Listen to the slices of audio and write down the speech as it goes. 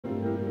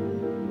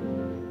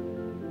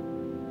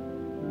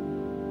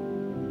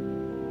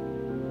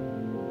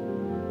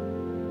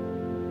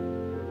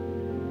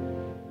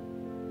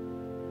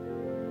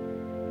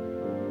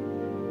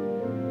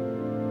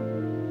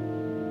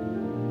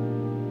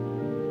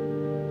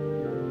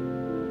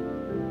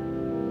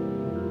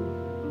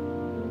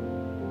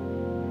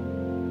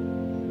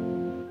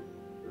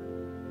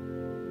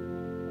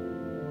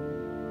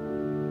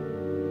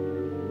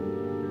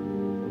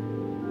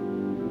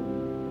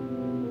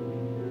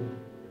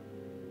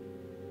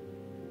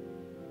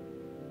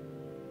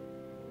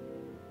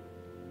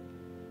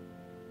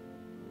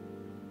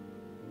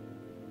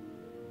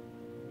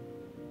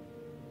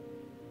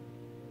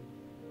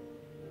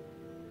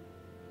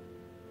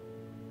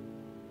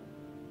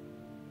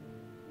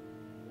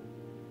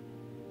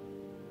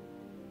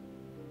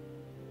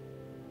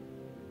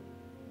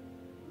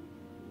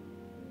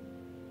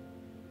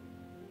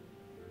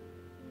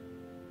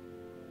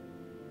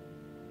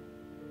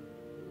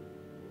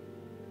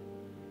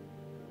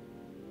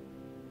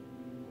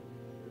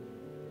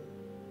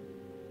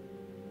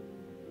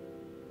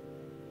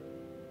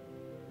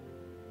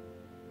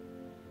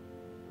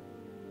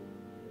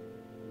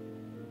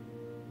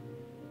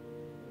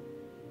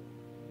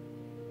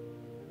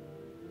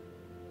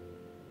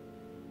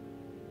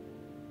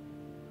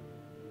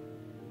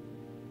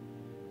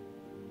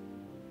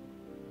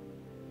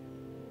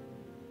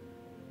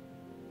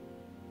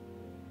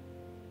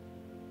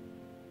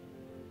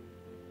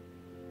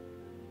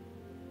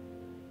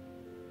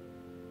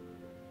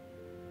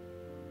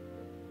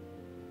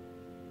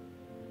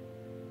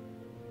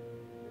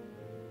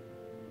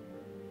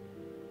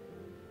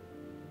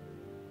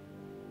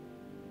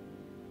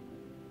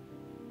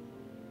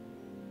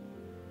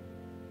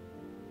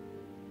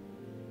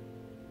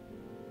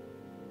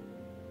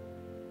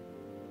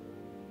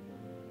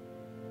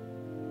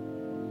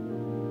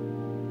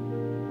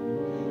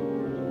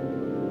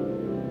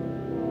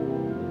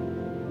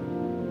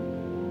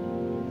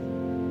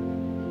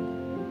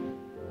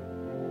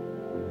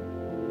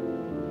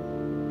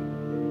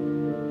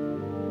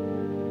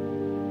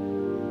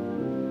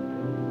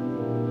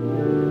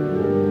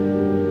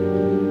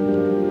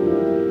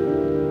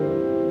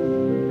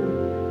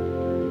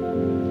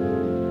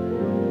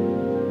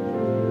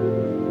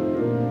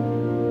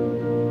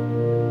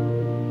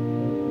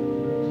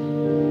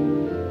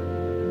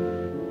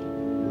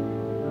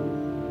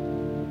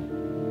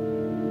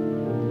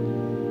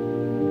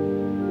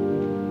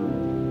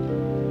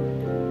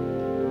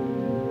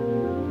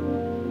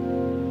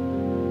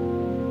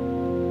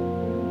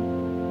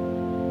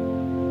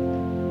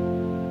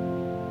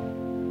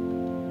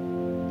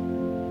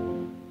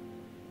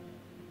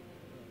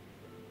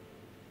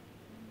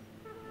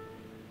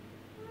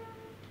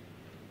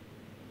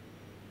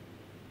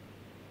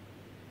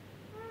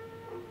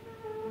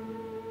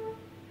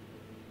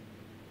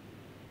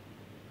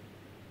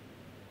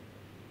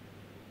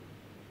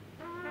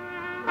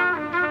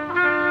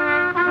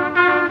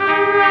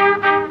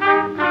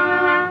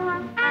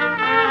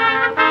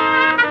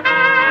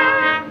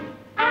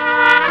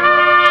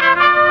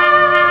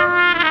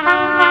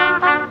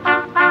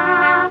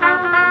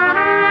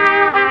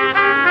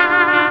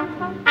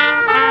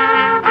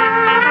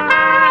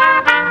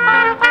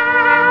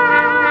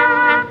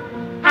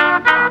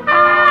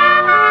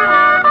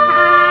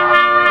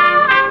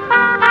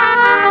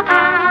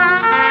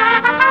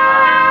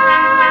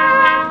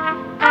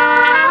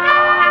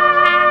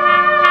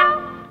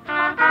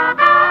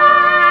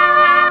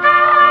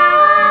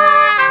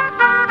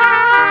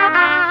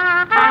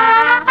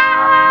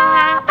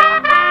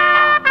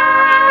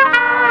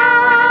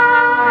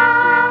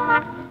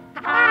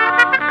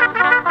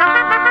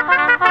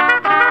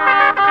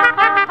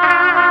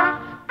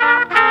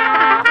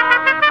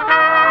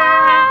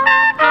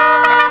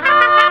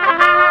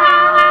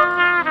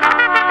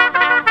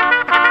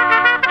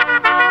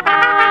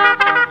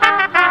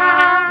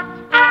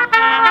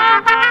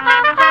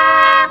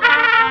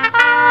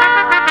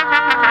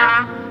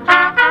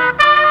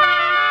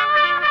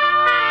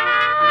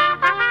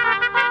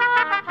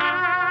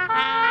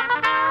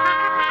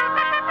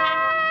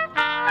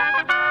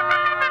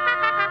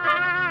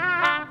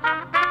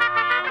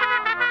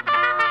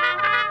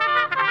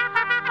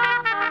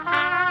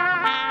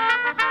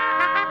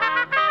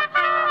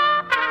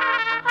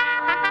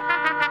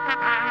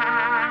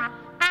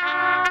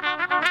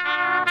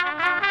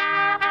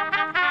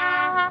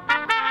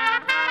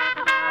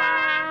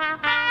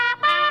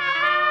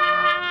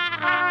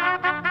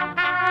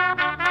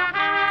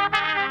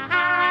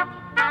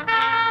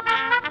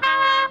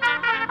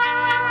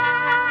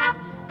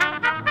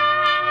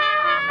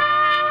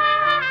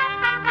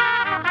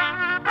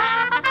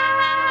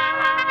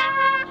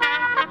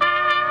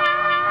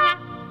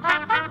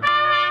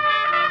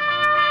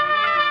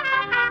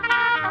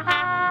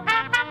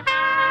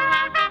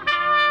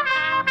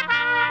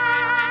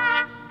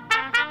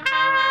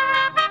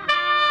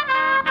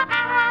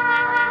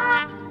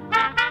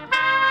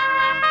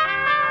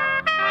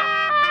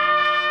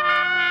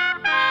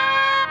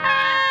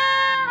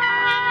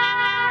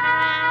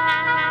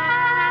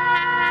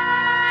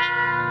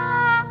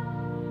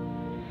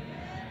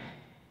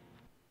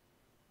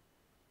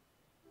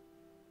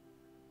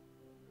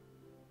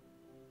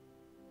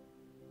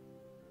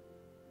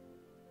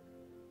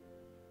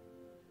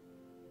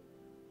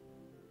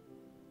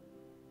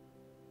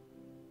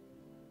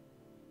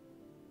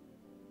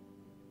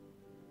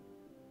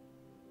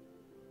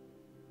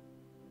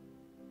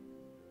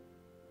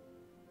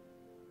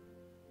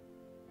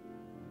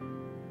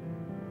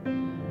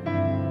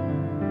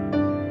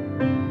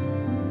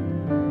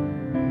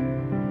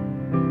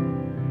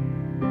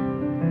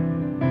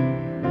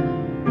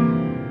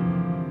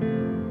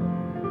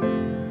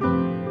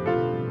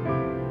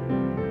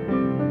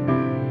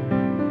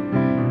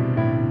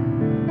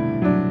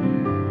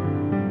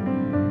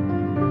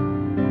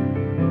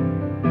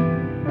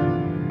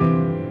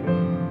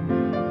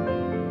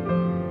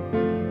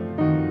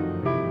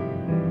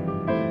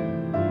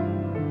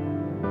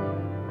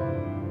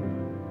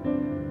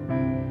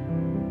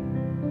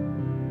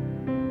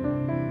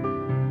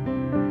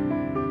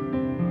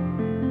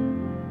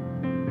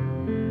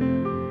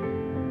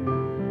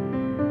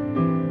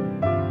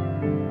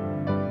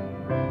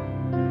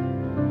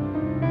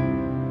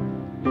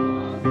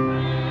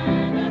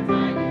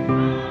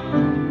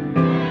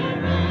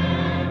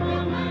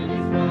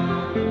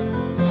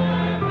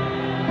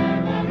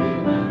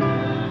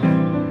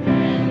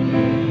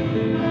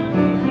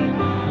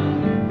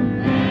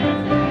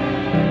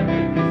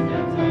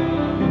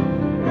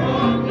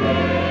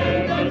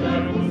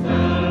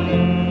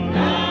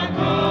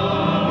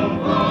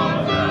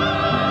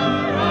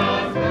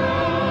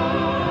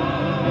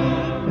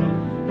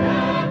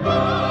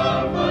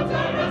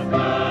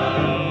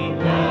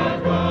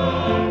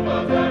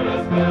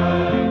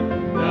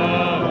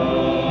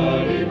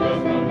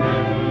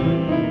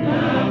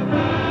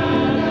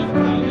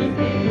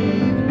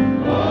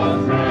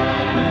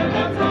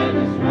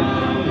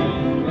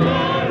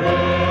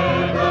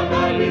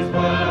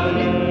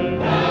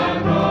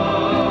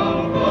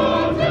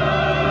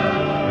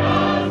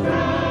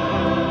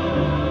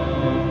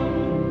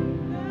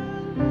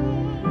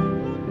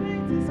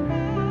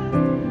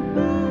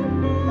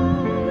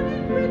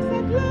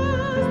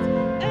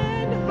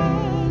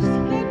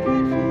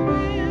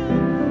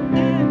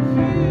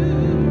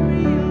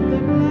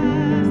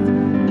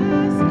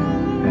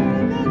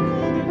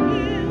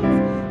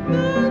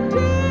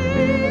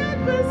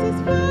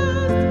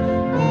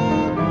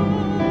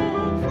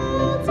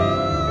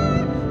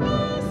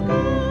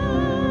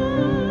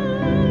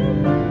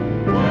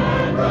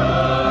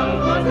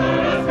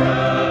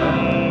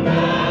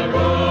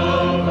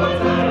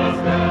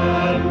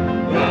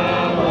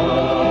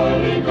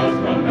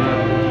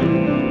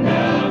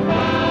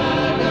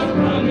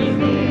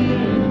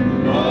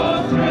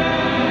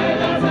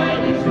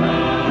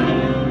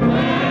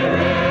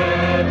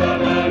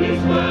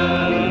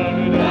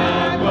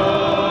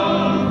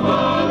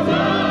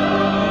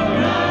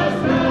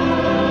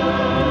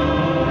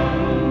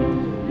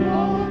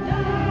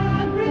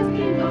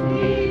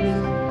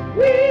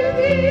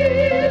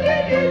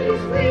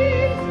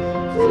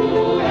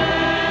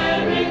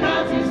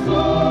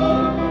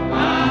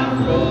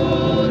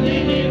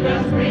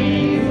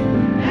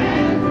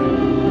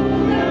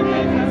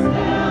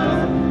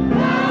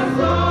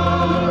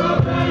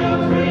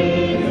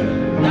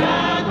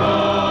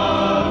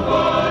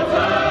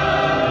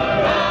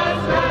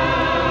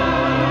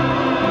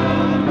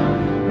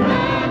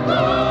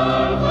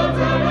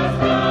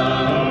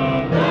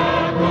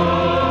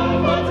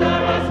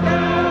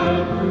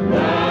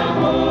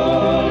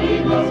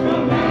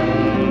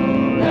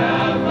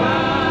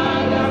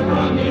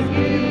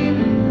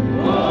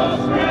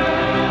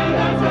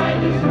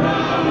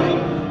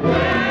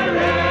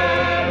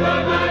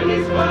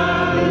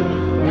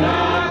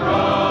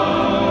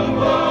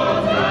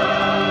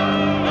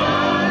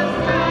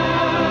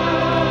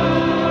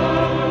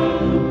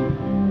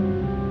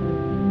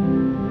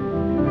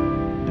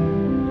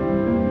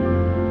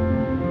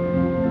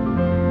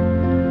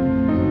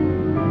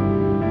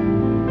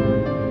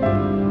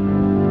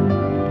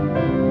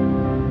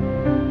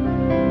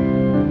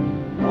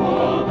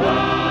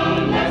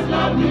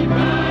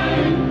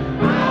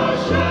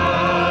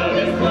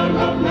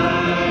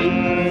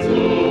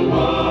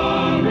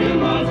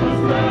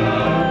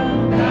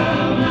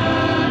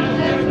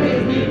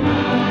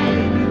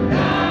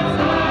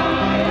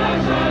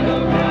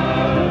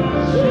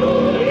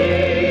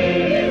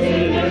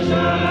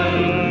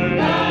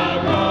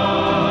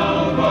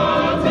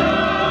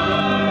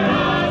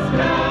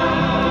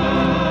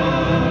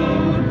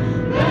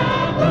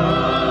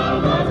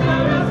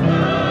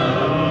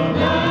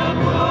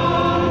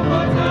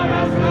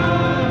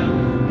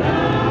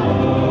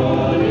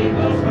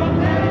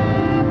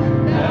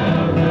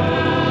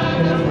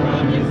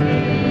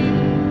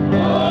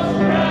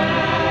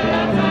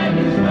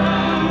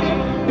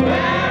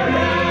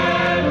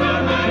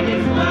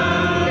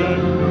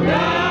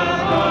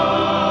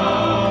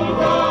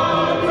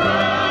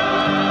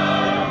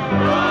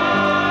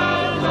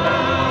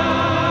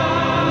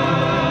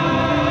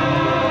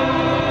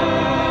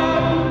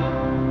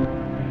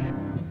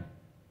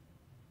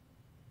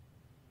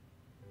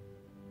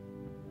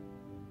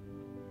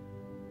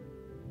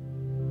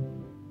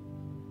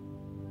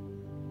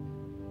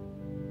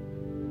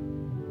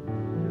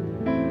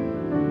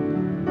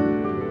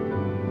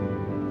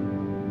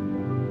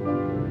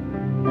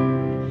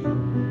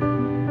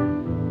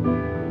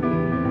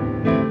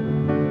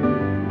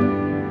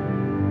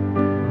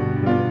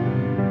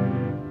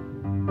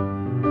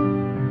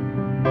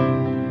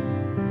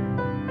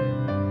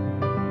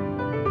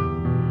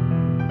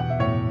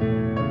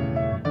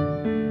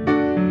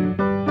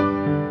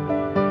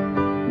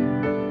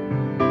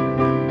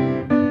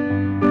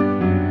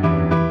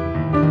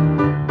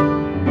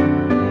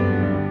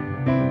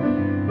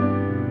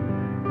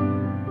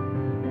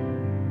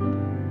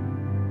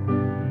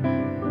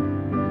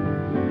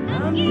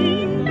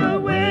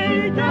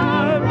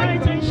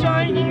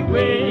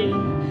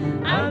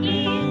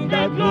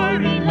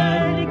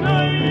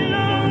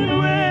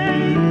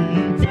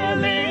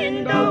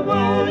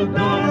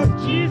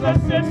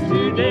success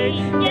today.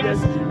 Yes,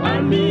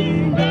 I'm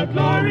in the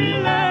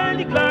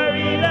Gloryland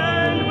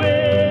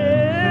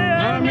way.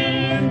 I'm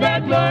in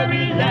the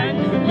Gloryland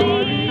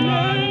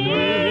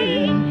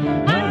way.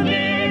 I'm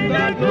in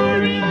the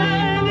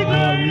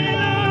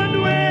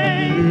Gloryland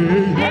way.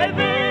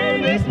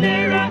 Heaven is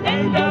nearer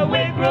and the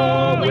way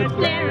groweth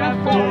clearer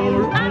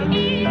for. I'm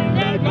in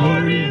the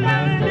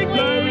Gloryland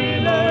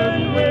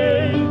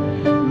way.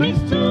 We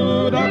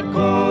stood and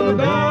called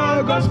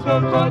the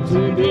gospel call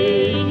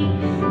today.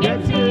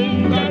 Get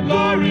in the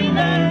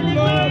Gloryland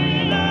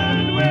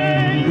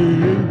way.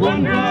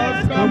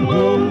 Wonders come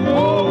home,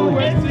 oh,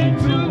 waiting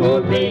to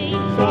obey.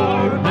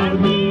 For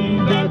I'm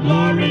in the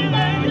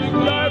Gloryland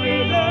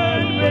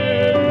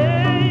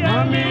way.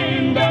 I'm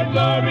in the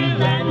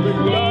Gloryland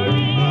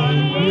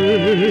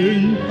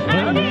way.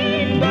 I'm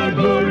in the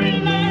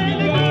Gloryland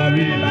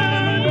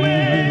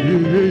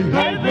way.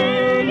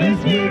 Heaven is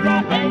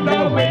nearer and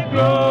the way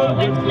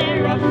groweth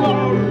clearer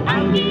for.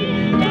 I'm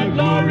in the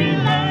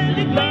Gloryland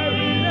way.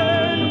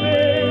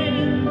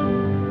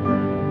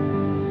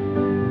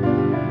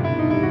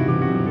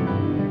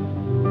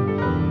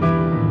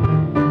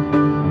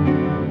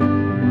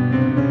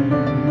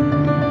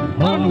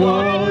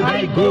 Onward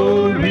I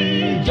go,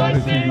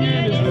 rejoicing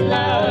in His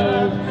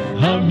love.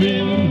 I'm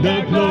in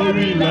the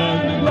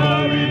Gloryland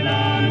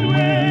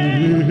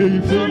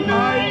way. Soon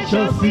I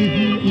shall see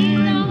Him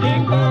in the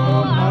kingdom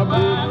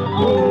above.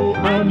 Oh,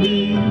 I'm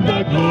in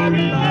the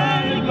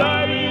Gloryland way.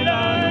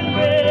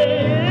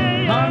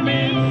 I'm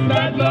in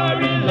the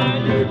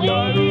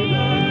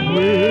Gloryland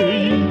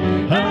way.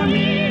 I'm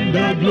in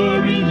the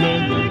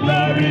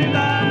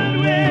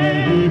Gloryland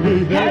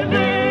way.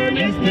 Heaven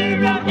is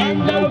nearer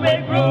and the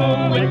way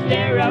groweth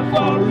clearer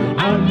for.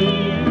 I'm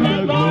in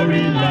the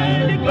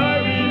Gloryland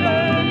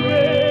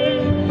way.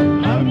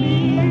 I'm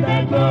in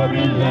the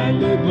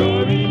Gloryland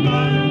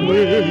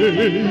way.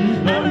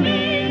 I'm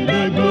in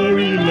the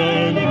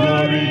Gloryland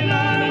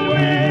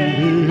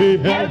way.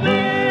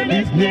 Heaven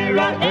is nearer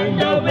and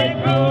the way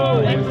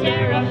groweth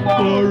clearer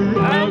for.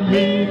 I'm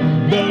in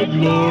the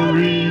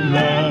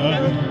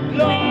Gloryland way.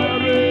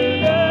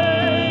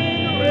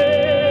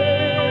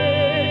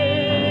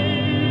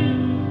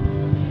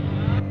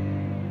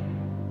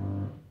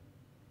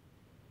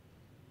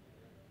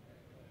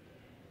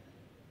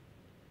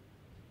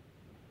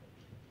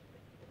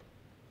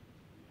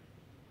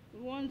 We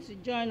want to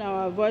join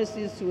our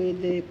voices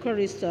with the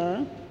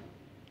chorister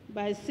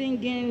by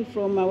singing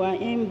from our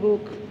hymn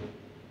book,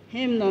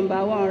 hymn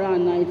number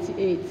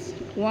 198.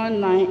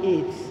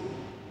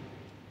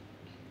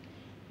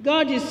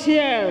 God is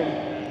here,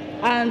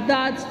 and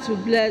that to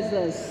bless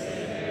us.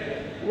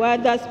 While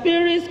the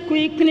Spirit's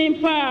quickening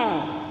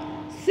power,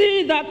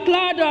 see the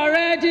cloud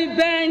already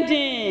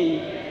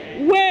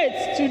bending,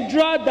 wait to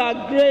draw the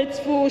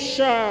grateful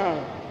shower.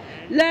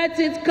 Let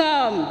it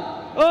come,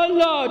 O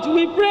Lord,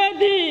 we pray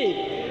thee,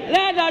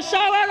 let a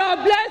shower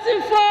of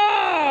blessing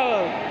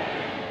fall.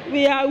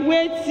 We are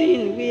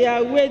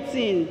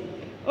waiting.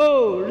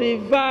 Oh,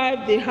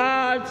 revive the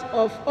hearts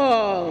of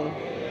all.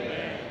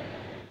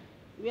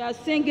 We are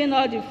singing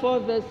all the 4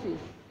 verses.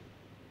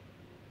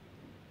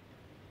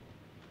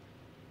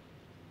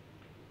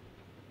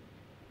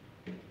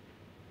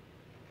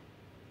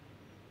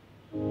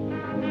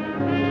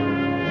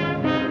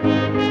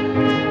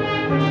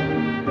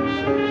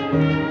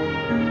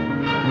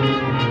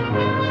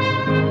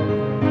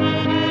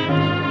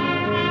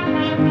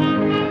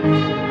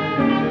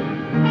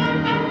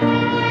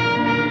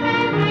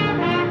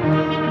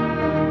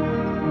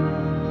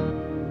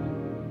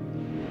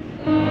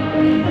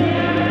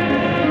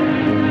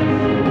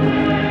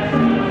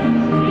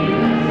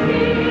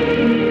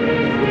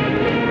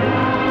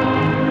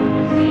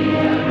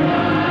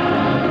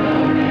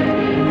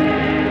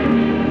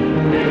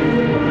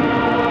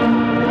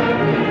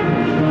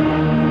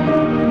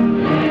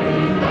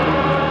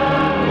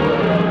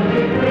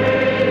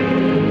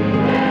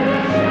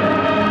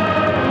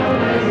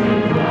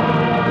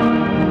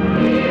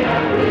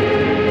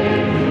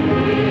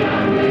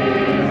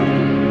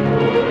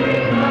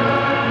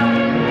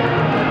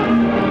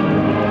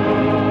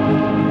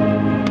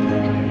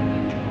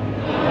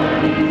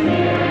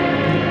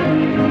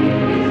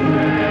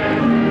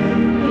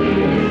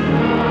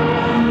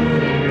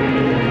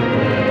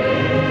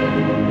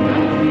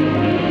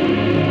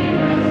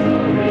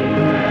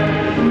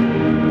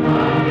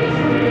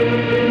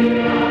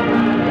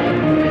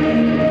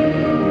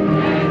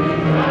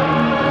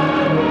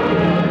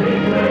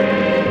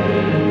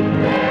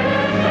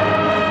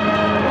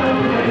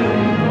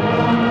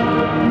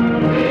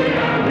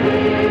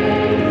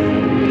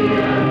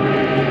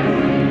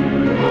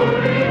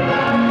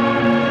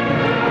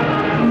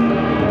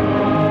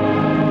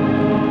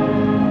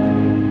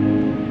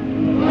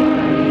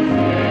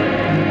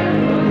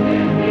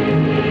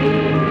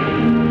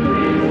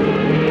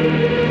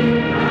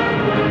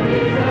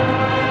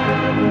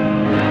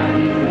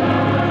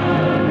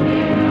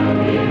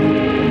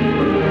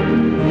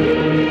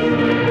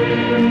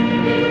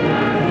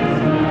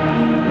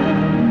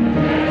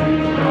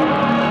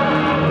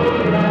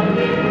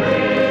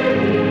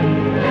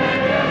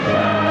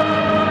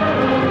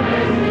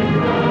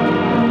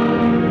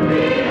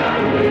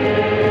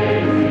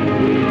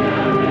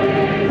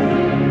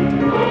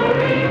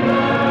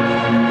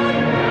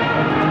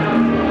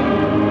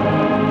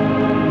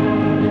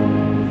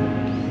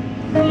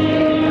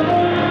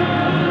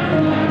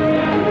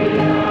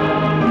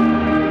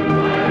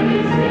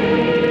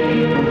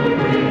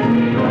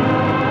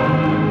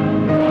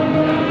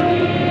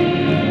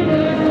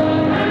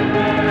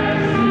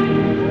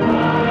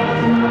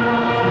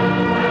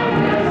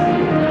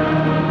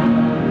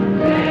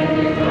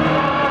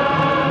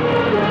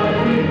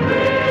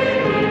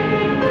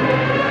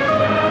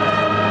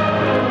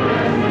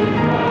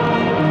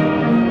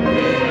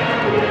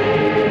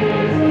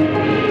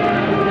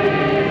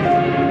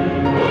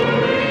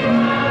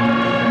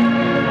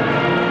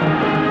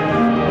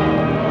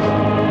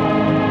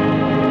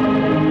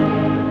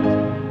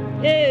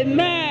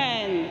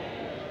 Amen.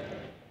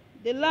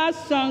 The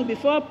last song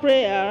before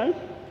prayer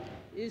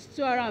is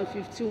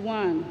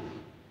 251.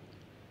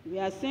 We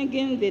are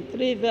singing the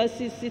 3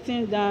 verses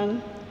sitting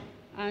down,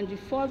 and the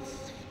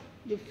fourth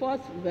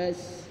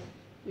verse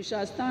we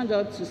shall stand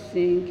up to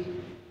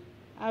sing,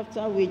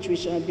 after which we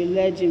shall be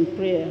led in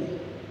prayer.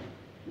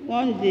 We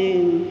want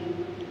the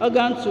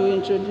organ to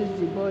introduce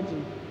the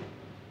body.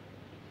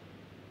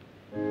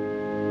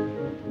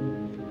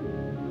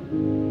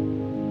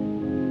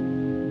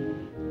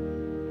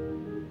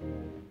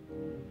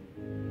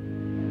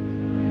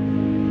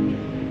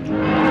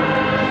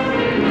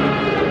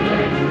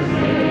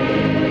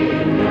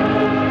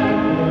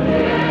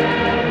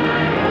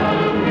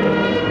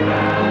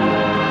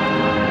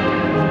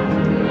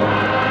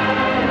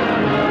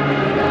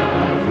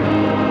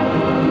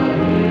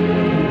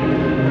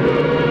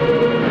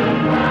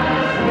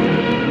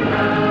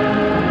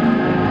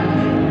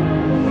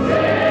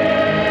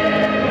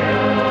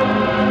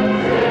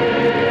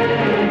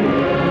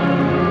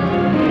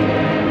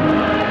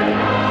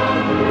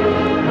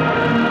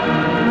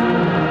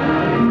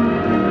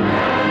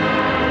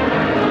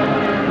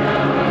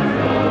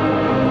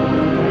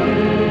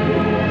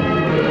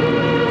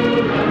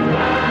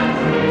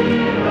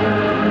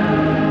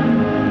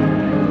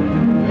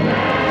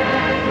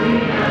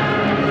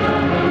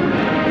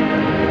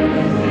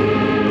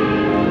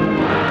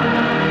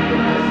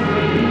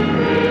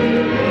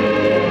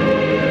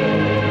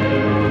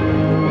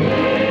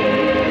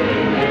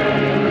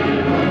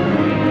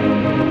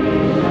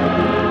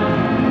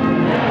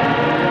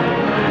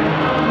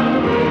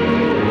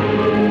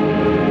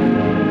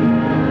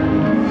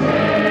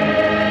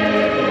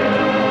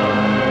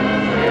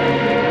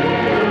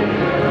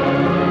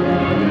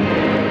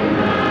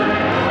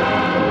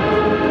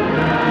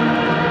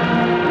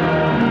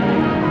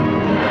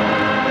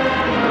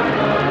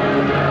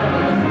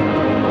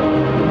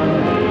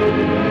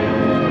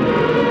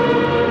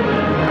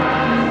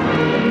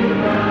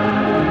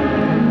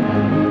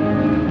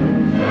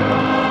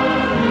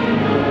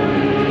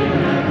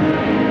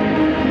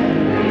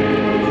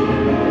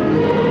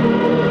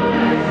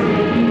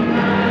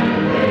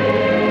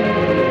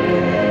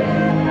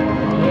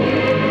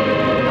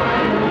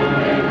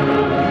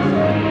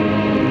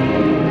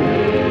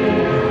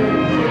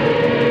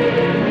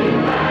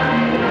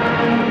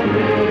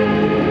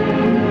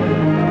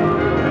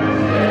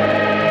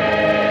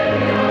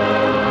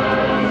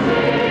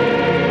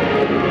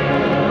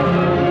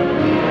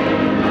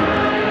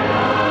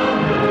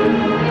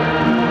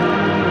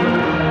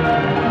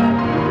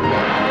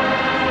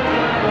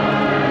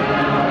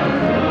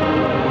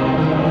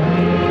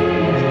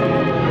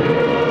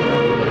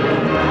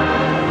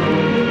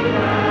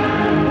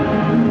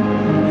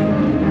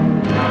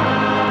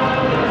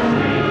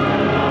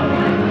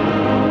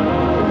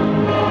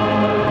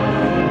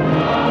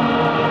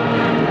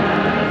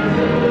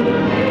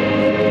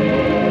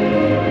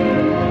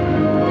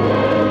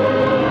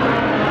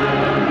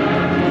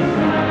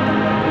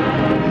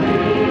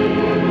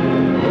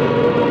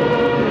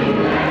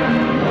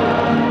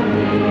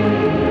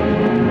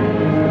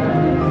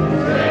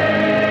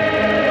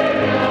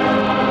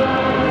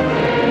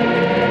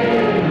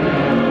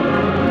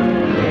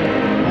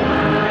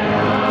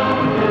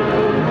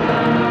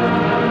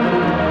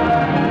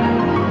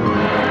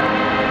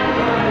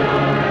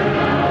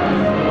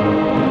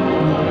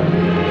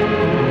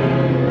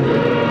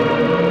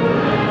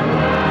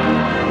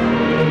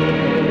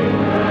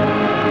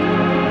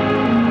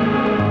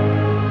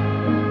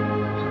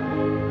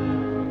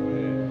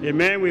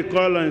 Amen. We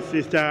call on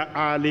Sister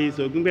Alice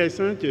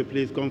Ogunbesan to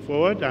please come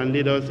forward and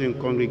lead us in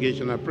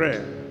congregational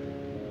prayer.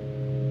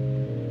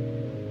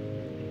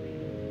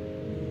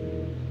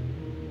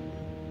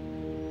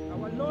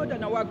 Our Lord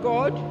and our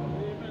God,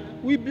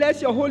 we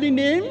bless your holy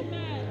name.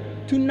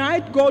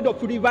 Tonight, God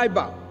of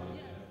revival,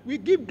 we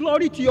give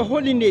glory to your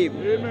holy name.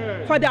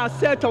 Amen. Father,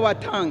 accept our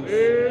thanks.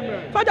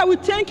 Amen. Father, we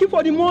thank you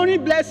for the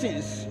morning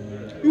blessings.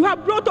 You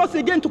have brought us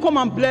again to come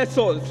and bless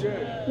us.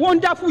 Yes.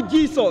 Wonderful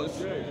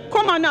Jesus, Yes.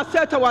 come and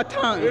accept our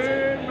thanks.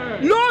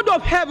 Amen. Lord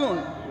of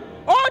heaven,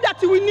 all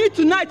that we need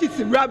tonight is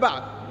revival.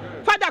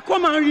 Yes. Father,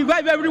 come and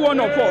revive every one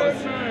of us.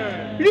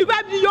 Amen.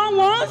 Revive the young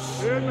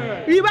ones.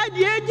 Amen. Revive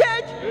the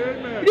aged.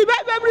 Amen.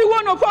 Revive every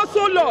one of us,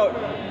 oh Lord.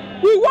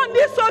 We want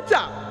this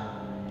altar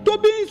to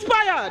be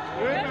inspired.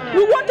 Amen.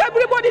 We want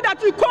everybody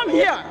that will come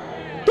here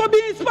to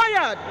be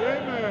inspired,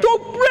 Amen. to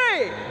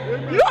pray.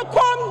 Amen. Lord,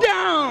 come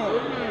down.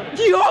 Amen.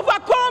 Jehovah,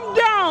 come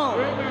down.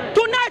 Amen.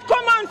 Tonight,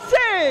 come and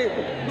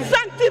save.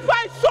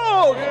 Sanctify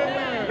souls.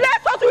 Amen.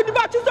 Bless us with the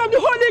baptism of the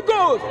Holy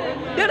Ghost.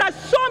 There are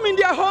some in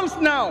their homes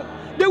now.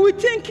 They will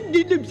think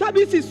the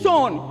service is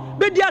on,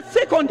 but they are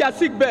sick on their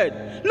sick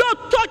bed. Lord,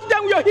 touch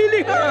them with your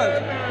healing hands.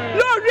 Amen.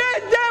 Lord,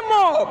 raise them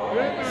up.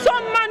 Amen.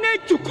 Some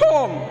manage to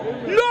come.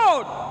 Amen.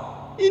 Lord,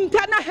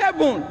 internal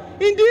heaven,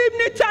 in the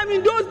evening time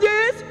in those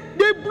days,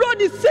 they brought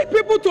the sick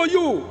people to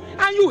you,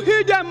 and you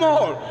heal them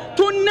all.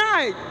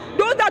 Tonight,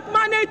 those that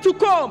manage to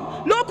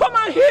come, Lord, come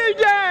and heal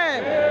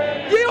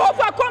them.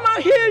 Jehovah, come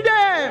and heal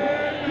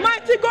them.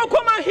 Mighty God,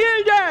 come and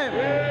heal them.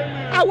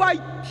 Our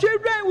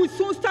children will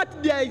soon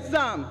start their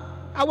exam.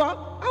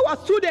 Our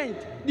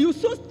students, they will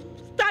soon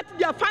start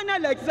their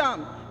final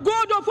exam.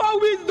 God of all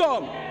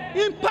wisdom,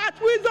 impart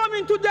wisdom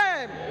into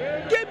them.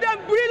 Give them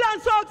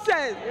brilliant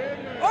success.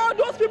 All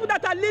those people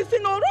that are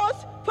listening on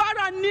us, far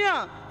and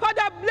near,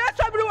 Father, bless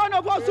every one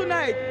of us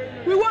tonight.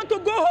 We want to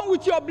go home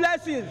with your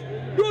blessings.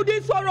 Do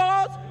this for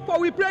us, for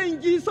we pray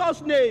in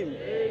Jesus' name.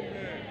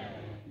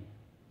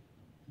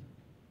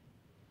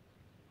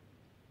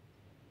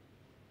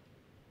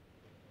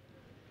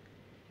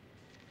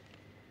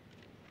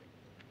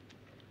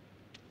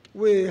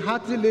 We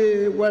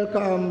heartily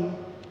welcome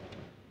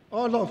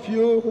all of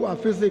you who are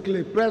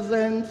physically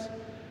present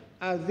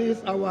at this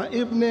our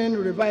evening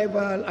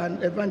revival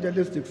and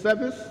evangelistic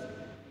service,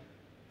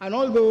 and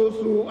all those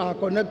who are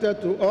connected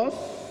to us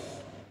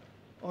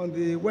on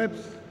the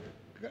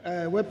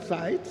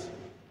website.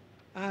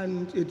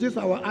 And it is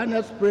our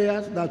earnest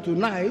prayers that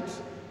tonight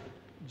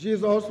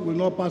Jesus will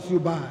not pass you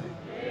by.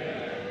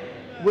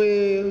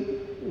 We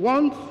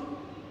want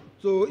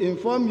to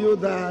inform you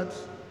that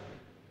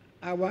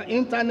our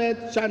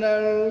internet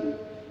channel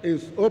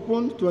is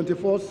open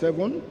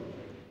 24/7,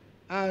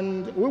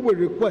 and we will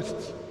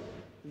request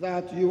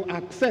that you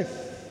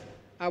access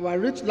our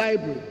rich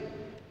library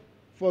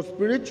for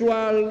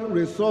spiritual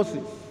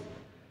resources.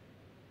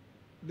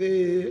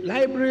 The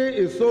library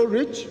is so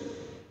rich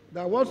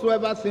that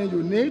whatsoever thing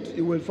you need,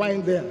 you will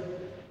find there.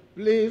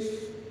 Please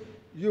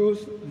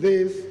use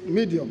this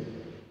medium.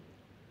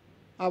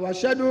 Our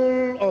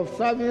schedule of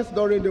service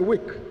during the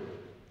week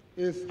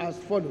is as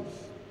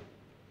follows.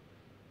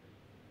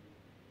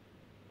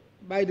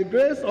 By the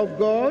grace of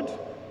God,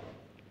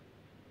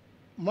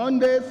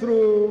 Monday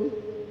through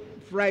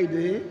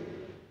Friday,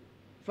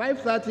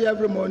 5:30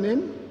 every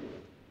morning,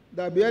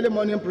 there will be early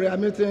morning prayer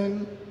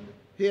meeting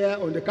here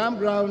on the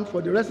campground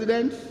for the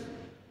residents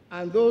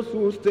and those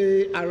who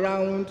stay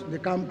around the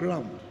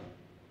campground.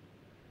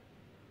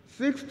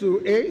 6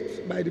 to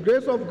 8, by the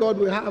grace of God,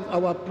 we have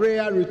our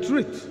prayer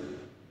retreat.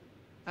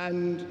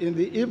 And in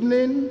the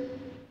evening,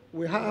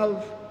 we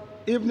have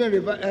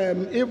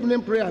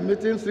evening prayer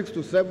meeting 6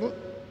 to 7.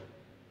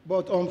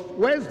 But on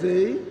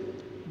Wednesday,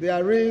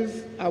 there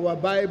is our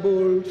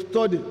Bible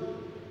study.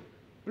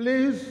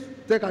 Please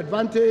take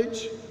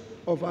advantage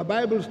of our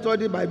Bible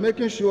study by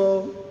making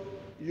sure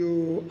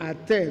you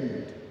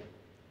attend.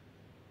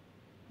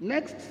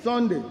 Next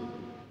Sunday,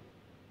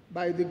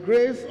 by the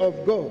grace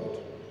of God,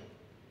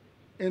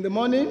 in the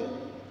morning,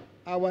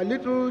 our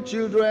little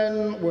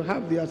children will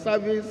have their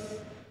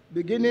service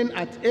beginning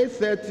at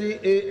 8:30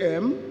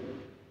 a.m.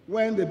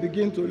 when they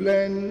begin to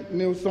learn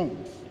new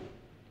songs.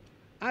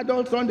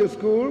 Adult Sunday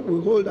School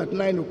will hold at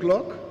 9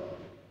 o'clock,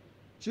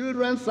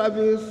 Children's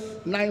Service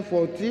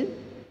 9:40,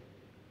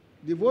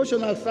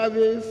 Devotional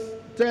Service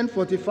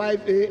 10:45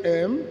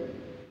 a.m.,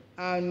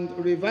 and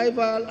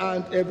Revival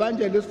and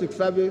Evangelistic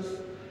Service,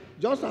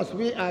 just as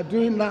we are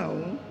doing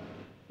now,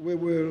 we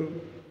will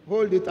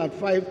hold it at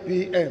 5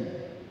 p.m.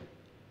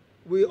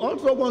 We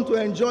also want to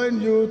enjoin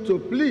you to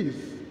please,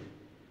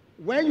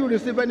 when you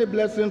receive any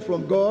blessing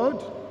from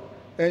God,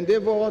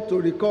 endeavor to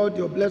record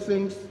your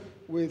blessings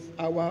with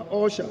our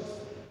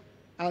ushers.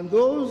 And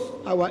those,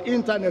 our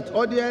internet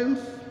audience,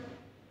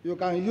 you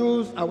can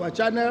use our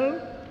channel,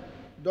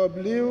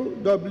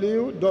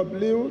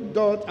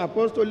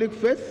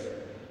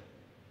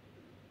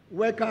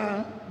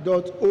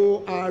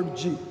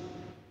 www.apostolicfaith.weca.org.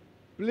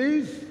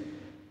 Please,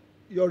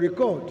 your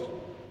recording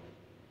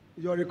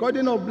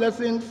of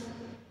blessings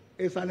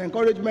is an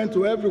encouragement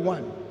to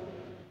everyone.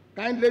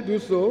 Kindly do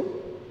so,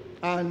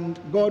 and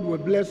God will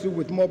bless you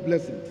with more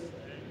blessings.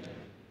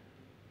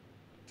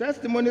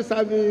 Testimony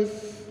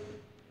service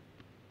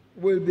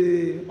will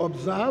be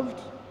observed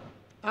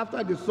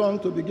after the song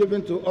to be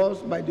given to us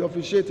by the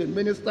officiating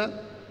minister,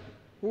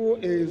 who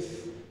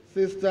is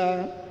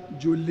Sister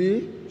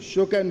Julie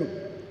Sokenu.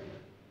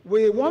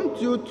 We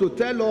want you to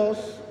tell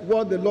us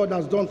what the Lord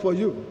has done for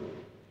you.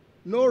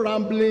 No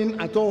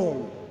rambling at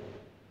all.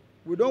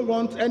 We don't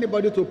want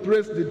anybody to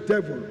praise the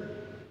devil,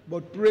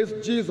 but praise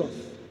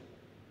Jesus.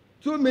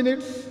 2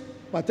 minutes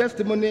per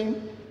testimony,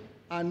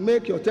 and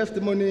make your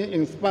testimony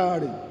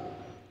inspiring.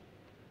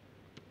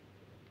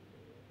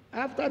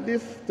 After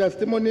this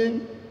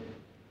testimony,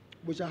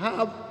 we shall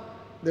have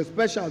the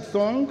special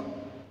song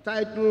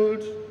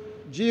titled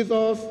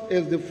Jesus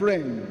is the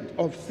Friend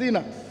of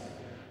Sinners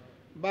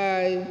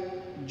by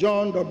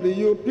John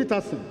W.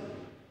 Peterson.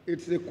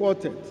 It's a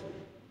quartet.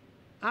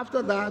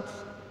 After that,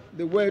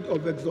 the word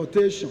of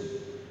exhortation.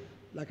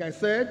 Like I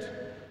said,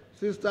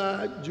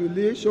 Sister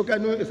Julie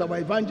Sokenu is our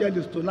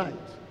evangelist tonight.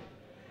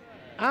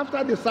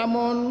 After the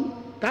sermon,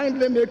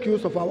 kindly make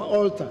use of our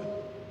altar.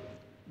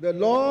 The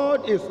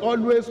Lord is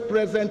always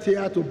present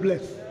here to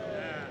bless.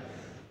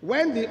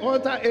 When the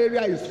altar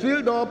area is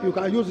filled up, you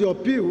can use your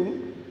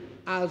pew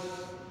as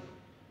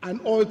an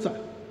altar.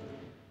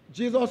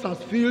 Jesus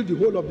has filled the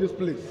whole of this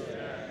place.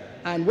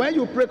 And when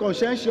you pray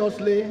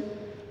conscientiously,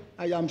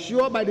 I am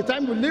sure by the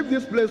time you leave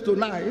this place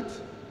tonight,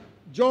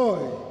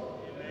 joy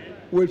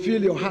will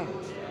fill your heart.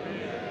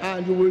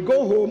 And you will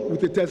go home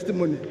with a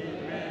testimony.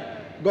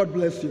 God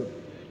bless you.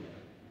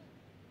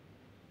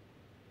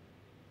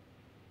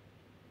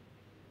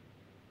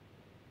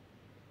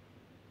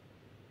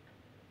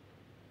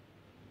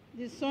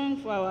 The song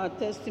for our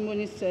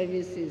testimony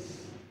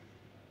services,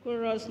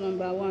 chorus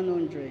number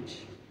 100.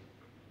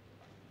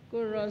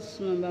 Chorus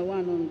number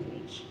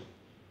 100.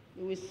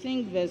 We will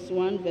sing verse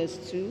 1,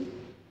 verse 2.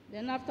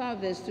 Then after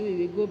verse 2,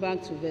 we will go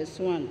back to verse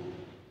 1.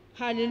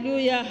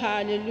 Hallelujah,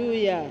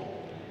 hallelujah.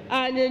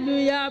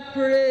 Hallelujah,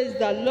 praise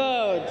the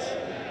Lord.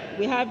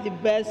 We have the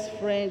best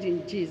friend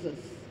in Jesus.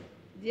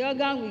 The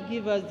organ will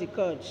give us the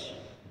chord.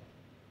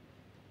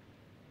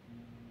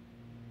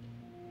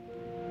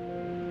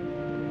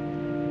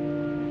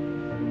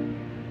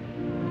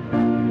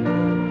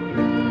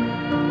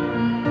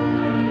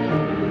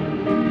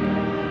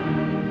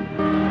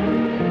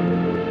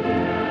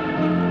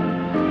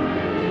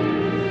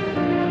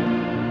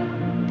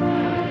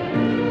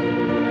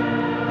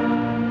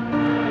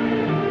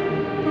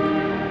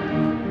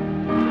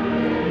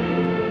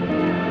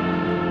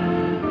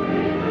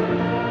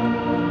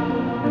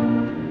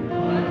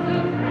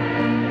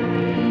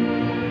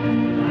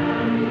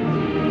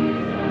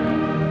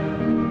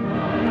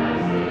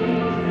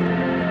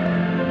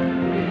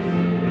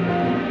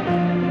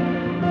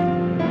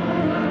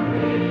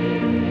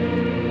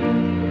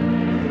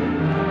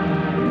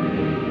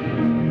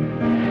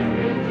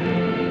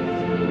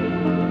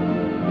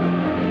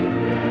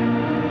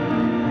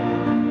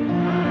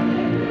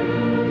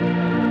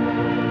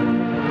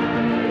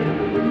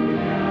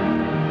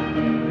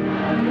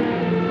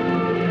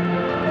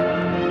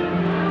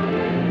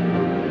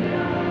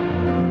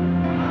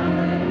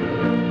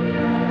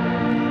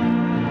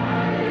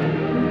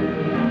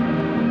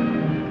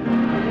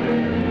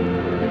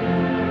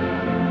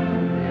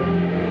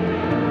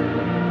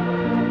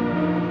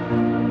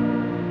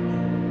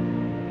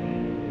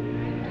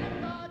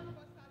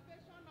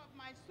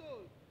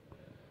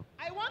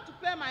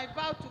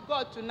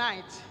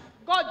 Tonight,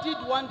 God did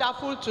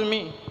wonderful to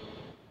me.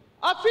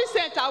 Of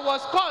recent, I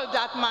was called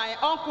that my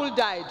uncle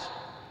died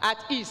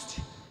at East.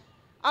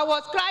 I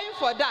was crying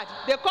for that.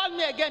 They called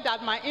me again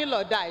that my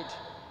in-law died.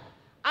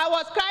 I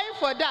was crying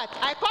for that.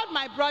 I called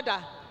my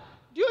brother.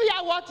 Do you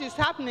hear what is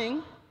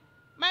happening?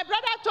 My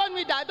brother told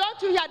me that,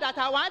 don't you hear that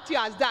our auntie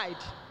has died?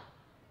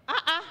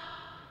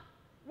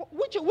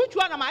 Which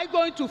one am I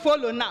going to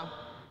follow now?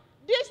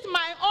 This is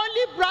my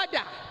only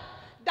brother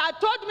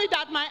that told me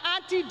that my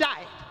auntie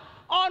died.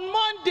 On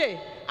Monday,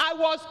 I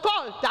was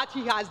called that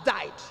he has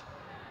died.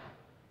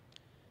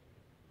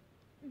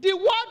 The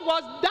word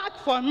was dark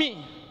for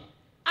me.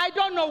 I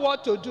don't know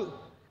what to do.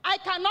 I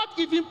cannot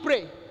even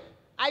pray.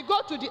 I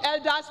go to the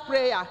elders'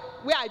 prayer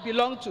where I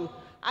belong to.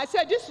 I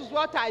said, this is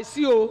what I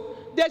see. Oh.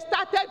 They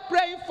started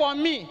praying for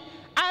me.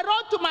 I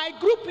wrote to my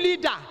group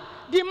leader,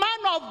 the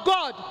man of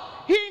God.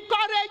 He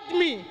encouraged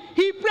me.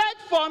 He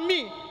prayed for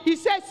me. He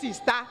said,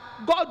 sister,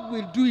 God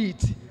will do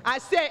it. I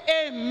say,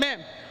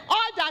 amen. All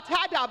that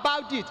heard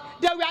about it,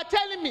 they were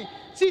telling me,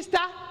 sister,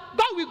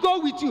 God will go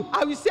with you.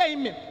 I will say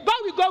amen. God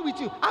will go with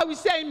you. I will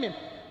say amen.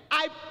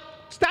 I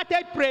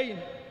started praying.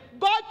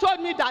 God told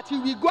me that he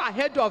will go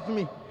ahead of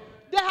me.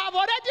 They have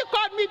already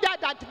called me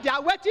that they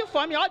are waiting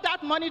for me. All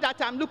that money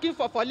that I'm looking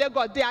for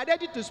Lagos, they are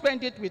ready to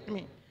spend it with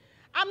me.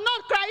 I'm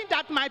not crying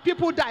that my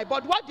people die,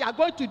 but what they are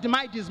going to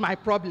demand is my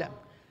problem.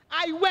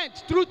 I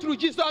went through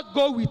Jesus,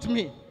 go with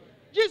me.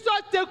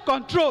 Jesus take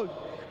control.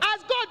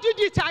 As God did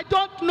it, I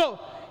don't know.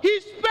 He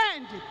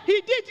spent,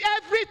 he did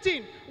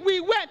everything.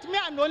 We went, me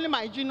and only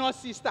my junior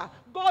sister.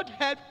 God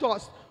helped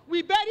us.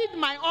 We buried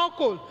my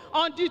uncle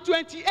on the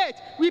 28th.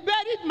 We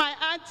buried my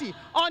auntie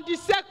on the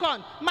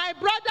 2nd. My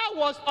brother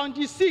was on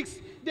the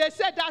 6th. They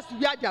said that's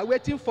where they are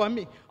waiting for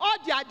me. All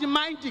they are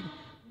demanding,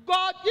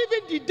 God,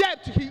 even the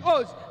debt he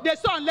owes, they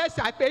said unless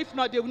I pay, if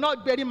not, they will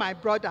not bury my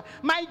brother.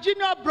 My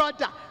junior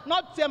brother,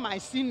 not say my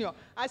senior.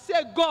 I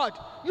said, God,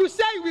 you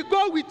say you will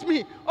go with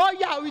me. Oh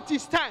yeah, it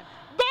is time.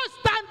 God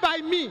stand by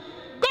me.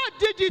 God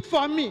did it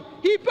for me.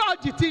 He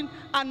brought it in,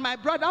 and my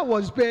brother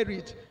was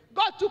buried.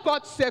 God took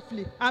us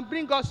safely and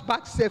bring us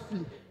back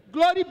safely.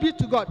 Glory be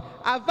to God.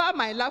 I vow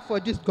my love for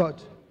this God.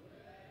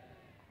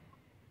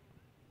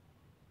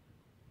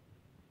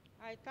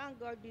 I thank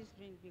God this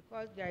morning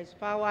because there is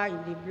power in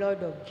the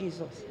blood of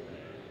Jesus.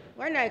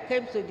 When I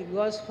came to the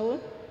gospel,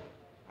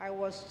 I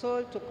was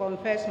told to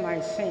confess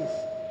my sins,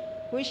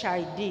 which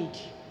I did.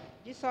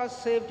 Jesus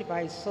saved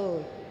my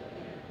soul.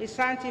 He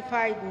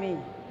sanctified me.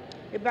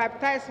 He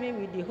baptized me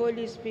with the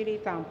Holy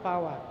Spirit and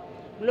power.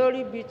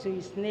 Glory be to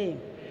his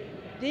name.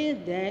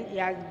 Since then, he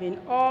has been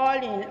all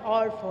in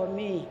all for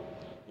me.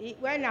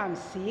 When I'm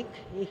sick,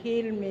 he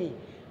healed me.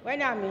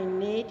 When I'm in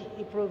need,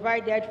 he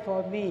provided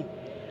for me.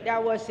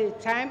 There was a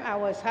time I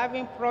was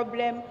having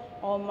problem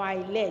on my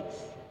legs.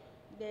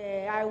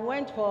 I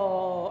went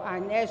for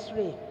an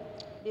X-ray.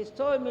 They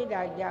told me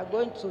that they are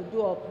going to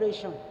do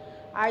operation.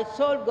 I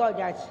told God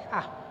that,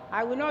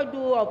 I will not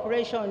do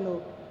operation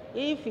no,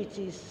 if it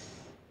is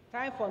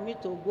time for me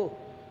to go.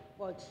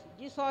 But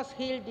Jesus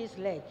healed this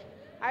leg.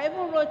 I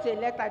even wrote a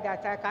letter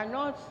that I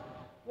cannot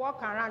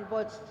walk around,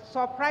 but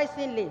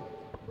surprisingly,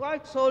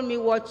 God told me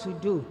what to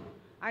do,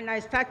 and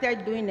I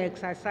started doing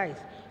exercise.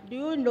 Do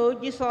you know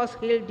Jesus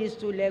healed these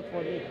two legs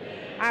for me?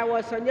 I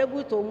was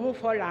unable to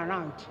move all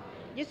around.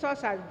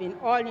 Jesus has been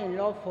all in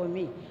love for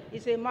me.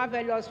 He's a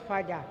marvelous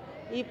Father.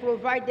 He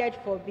provided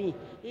for me.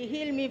 He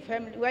healed me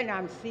when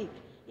I'm sick.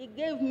 He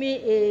gave me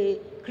a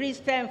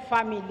Christian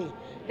family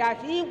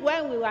that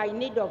when we were in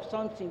need of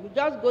something, we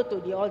just go to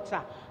the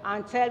altar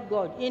and tell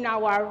God in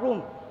our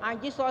room,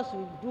 and Jesus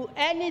will do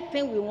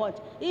anything we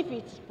want. If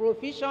it's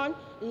provision,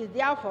 He's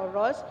there for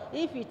us.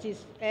 If it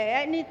is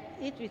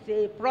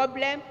a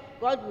problem,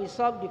 God will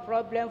solve the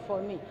problem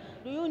for me.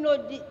 Do you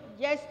know,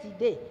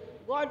 yesterday,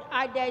 God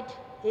added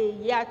a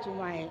year to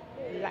my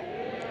life.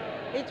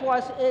 It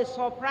was a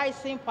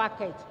surprising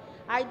package.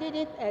 I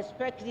didn't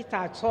expect it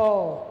at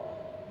all.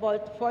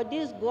 But for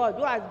this God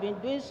who has been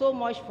doing so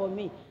much for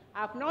me,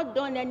 I've not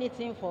done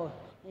anything for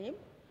Him,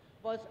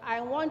 but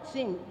I want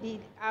Him,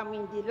 I'm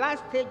in the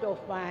last stage of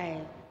my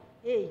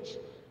age.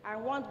 I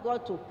want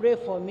God to pray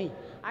for me.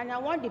 And I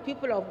want the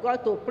people of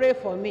God to pray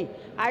for me.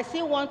 I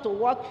still want to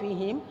work with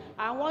Him.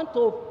 I want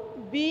to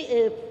be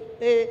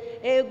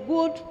a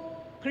good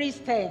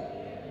Christian.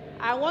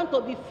 I want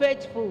to be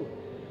faithful.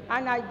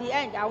 And at the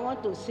end, I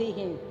want to see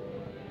Him.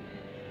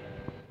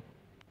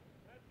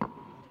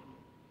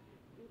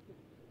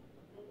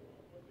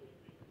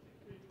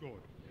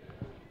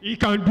 He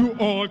can do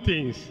all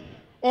things.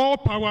 All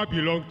power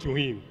belongs to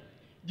Him.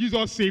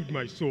 Jesus saved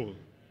my soul.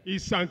 He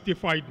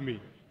sanctified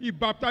me. He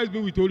baptized me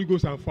with Holy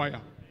Ghost and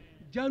fire.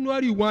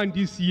 January 1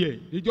 this year,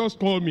 they just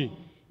called me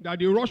that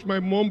they rushed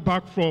my mom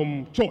back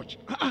from church.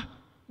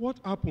 What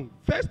happened?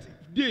 First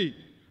day,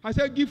 I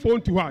said, give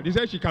phone to her. They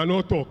said she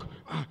cannot talk.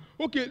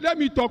 Okay, let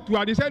me talk to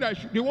her. They said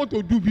they want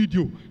to do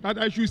video, that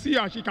I should see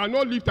her. She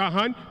cannot lift her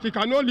hand. She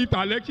cannot lift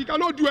her leg. She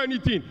cannot do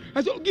anything.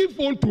 I said, give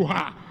phone to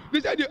her. They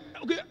said,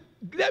 okay,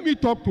 let me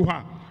talk to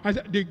her. I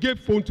said, they gave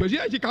phone to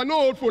her. She cannot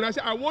hold phone. I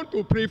said, I want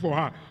to pray for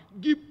her.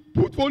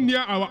 Put phone near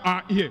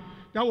our ear.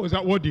 That was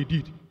what they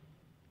did.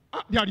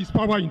 There is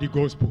power in the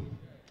gospel.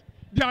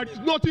 There is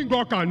nothing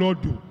God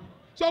cannot do.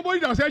 Somebody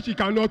that said she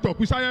cannot talk,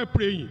 we started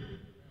praying.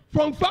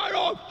 From far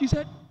off, she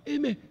said,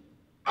 amen.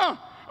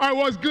 I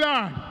was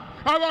glad.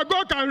 Our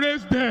God can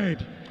raise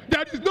dead.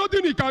 There is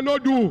nothing He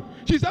cannot do.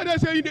 She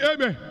started saying,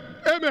 amen,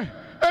 amen,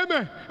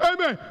 amen,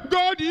 amen.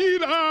 God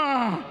heal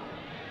her.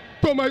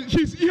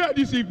 She's here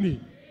this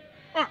evening.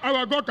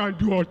 Our God can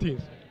do all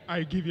things.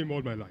 I give Him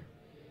all my life.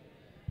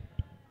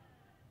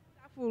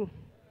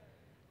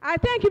 I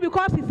thank you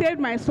because He saved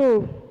my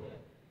soul.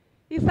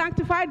 He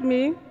sanctified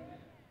me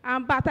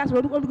and baptized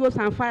with Holy Ghost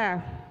and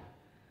fire.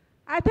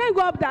 I thank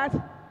God that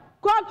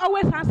God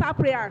always answers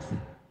prayers.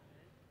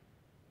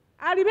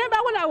 I remember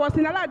when I was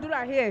in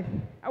Aladura here,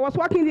 I was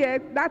working there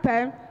that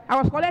time,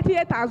 I was collecting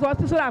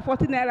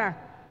 8,640 naira.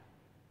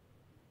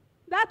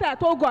 That I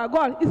told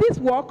God, is this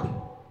work?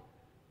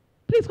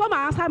 Please come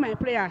and answer my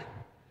prayer.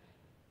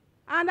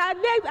 And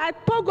I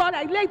told God,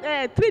 I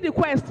laid 3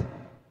 requests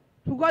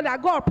to God,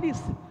 that God,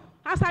 please,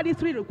 answer these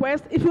 3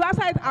 requests. If you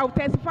answer it, I'll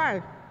testify.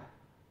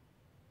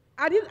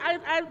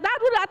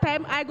 That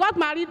time, I got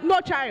married, no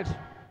child,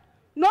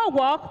 no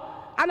work,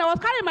 and I was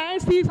carrying my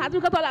NC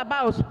certificate all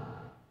about.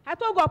 I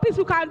told God, please,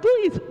 you can do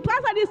it. To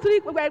answer these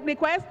 3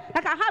 requests,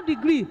 I can have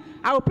degree.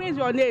 I will praise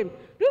your name.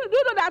 Do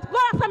you know that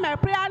God answered my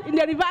prayer in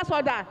the reverse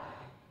order?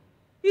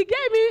 He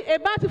gave me a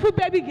bountiful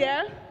baby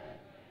girl.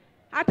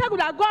 I tell you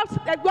that God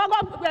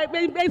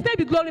may His name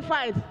be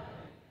glorified.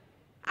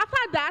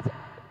 After that,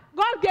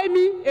 God gave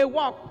me a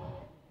work.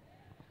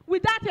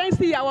 With that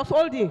NC I was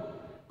holding,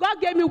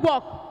 God gave me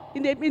work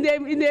in the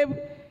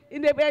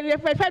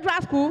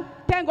federal school.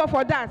 Thank God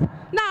for that.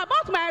 Now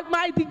about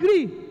my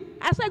degree,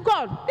 I said,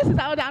 God, this is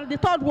the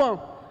 3rd one.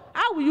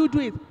 How will you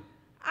do it?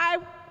 I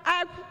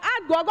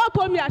asked God. God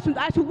told me I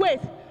should wait.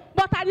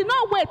 But I did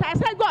not wait. I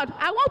said, God,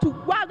 I want to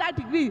have that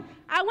degree.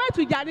 I went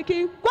to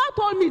Janiki. God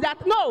told me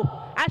that, no,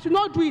 I should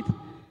not do it.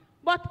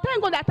 But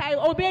thank God that I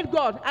obeyed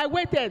God. I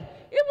waited.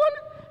 Even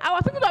I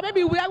was thinking that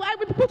maybe I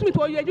would put me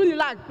to a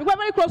Unilag. We were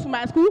very close to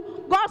my school.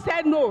 God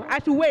said, no, I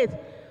should wait.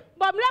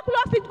 But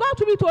miraculously, God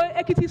took me to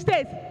Ekiti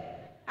State.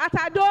 At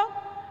Ado,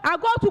 I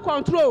go to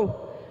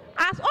control.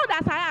 As old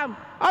as I am,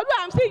 although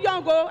I'm still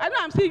young, I know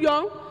I'm still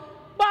young,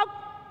 but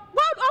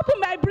God opened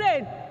my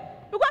brain.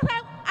 Because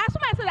I saw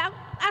myself,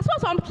 I saw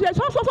some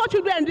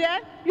children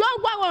there,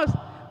 young ones.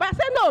 But I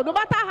said, no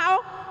matter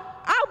how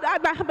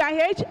at my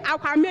age, I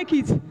can make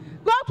it.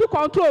 God to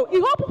control.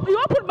 He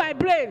opened my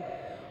brain.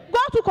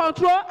 God to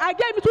control. I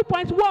gave me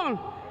 2.1.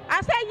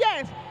 I said,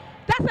 yes.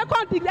 That second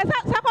upper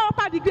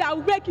degree, I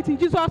will make it in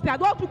Jesus' name.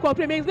 God to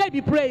control. May His name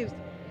be praised.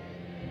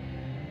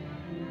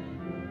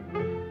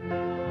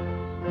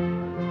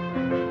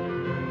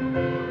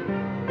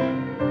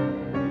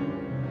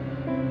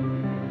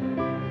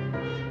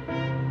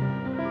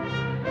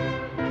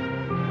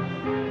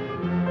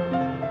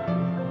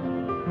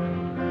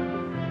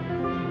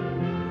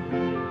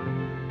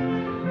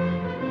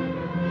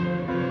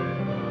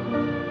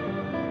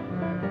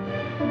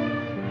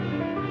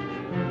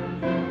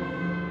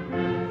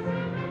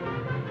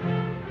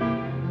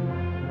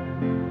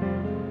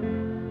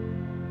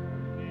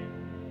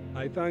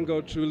 I thank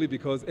God truly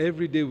because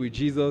every day with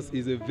Jesus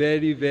is a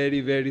very,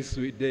 very, very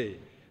sweet day.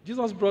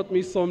 Jesus brought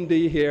me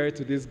someday here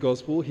to this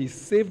gospel. He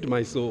saved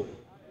my soul.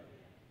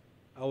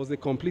 I was a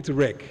complete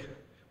wreck,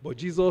 but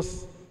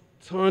Jesus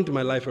turned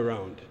my life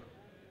around.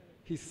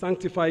 He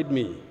sanctified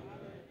me,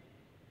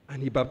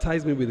 and he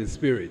baptized me with the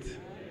Spirit.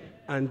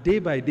 And day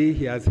by day,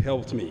 he has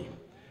helped me.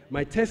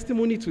 My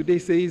testimony today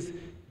says,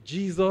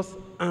 Jesus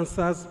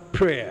answers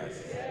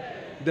prayers.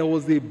 There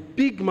was a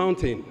big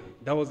mountain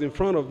that was in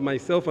front of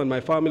myself and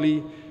my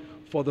family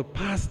for the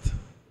past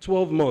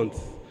 12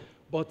 months,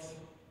 but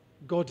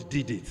God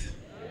did it.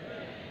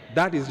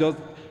 That is just,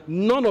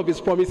 none of his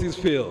promises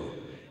fail.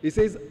 He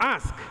says,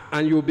 ask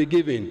and you will be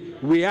given.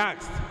 We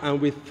asked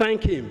and we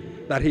thank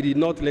him that he did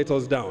not let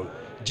us down.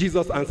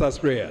 Jesus answers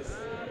prayers.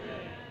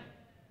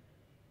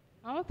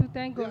 I want to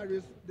thank God.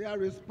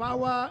 There is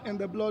power in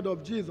the blood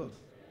of Jesus.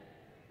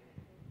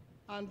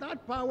 And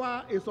that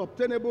power is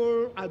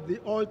obtainable at the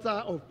altar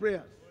of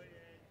prayers.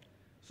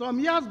 Some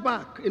years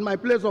back, in my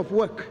place of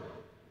work,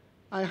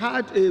 I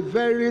had a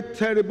very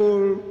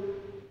terrible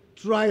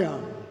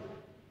trial.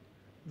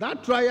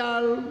 That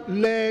trial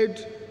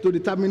led to the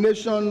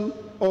termination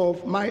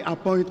of my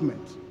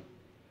appointment.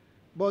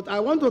 But I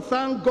want to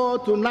thank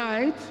God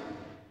tonight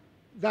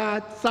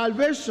that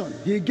salvation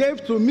he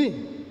gave to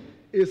me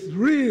is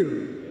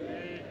real.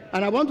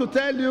 And I want to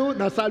tell you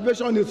that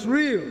salvation is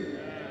real.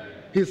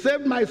 He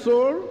saved my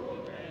soul,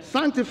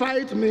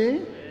 sanctified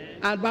me,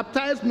 and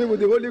baptized me with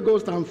the Holy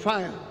Ghost and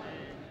fire.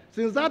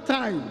 Since that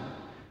time,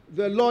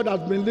 the Lord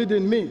has been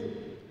leading me.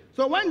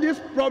 So when this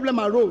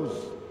problem arose,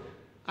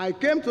 I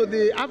came to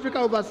the Africa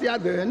overseer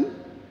then,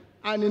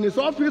 and in his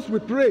office we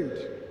prayed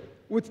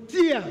with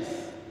tears.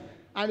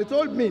 And he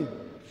told me,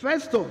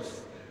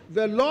 Festus,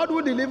 the Lord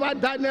who delivered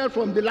Daniel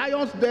from the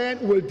lion's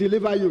den will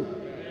deliver you.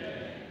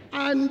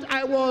 And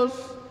I was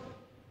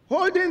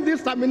holding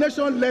this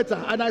termination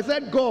letter, and I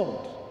said,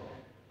 God,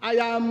 I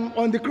am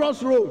on the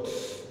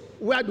crossroads.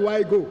 Where do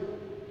I go?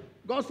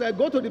 God said,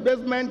 go to the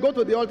basement, go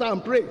to the altar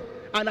and pray.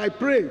 And I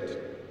prayed.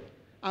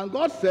 And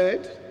God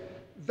said,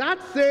 that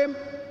same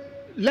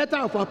letter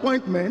of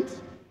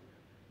appointment,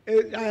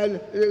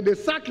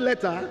 the sack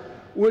letter,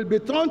 will be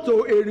turned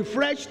to a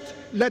refreshed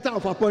letter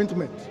of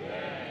appointment.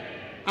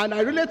 And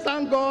I really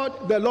thank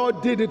God the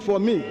Lord did it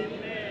for me.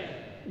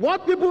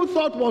 What people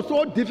thought was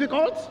so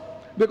difficult,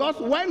 because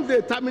when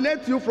they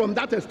terminate you from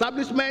that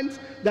establishment,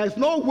 there is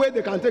no way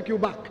they can take you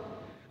back.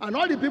 And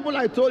all the people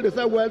I told, they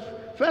said, well,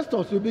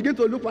 Festus, you begin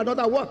to look for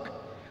another work.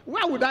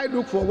 Where would I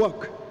look for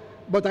work?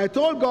 But I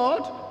told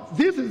God,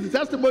 this is the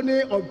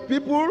testimony of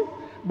people,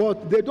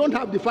 but they don't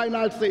have the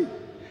final say.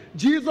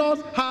 Jesus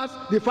has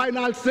the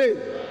final say.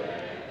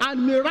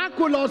 And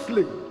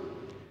miraculously,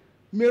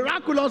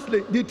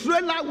 the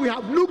trailer we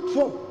have looked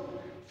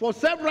for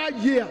several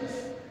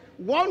years,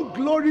 one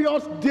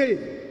glorious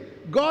day,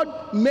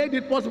 God made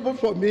it possible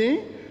for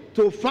me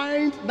to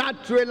find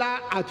that trailer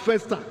at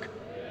Festac.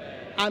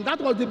 And that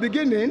was the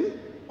beginning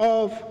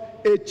of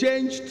a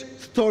changed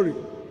story.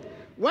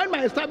 When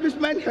my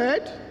establishment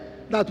heard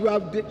that we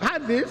have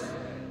had this,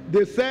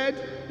 they said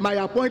my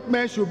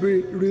appointment should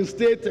be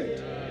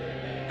reinstated.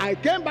 I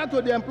came back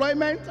to the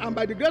employment, and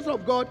by the grace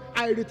of God,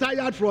 I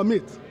retired from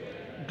it.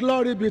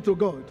 Glory be to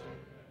God.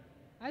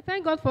 I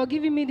thank God for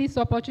giving me this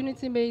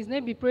opportunity. May his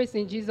name be praised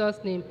in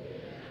Jesus' name.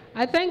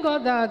 I thank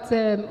God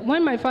that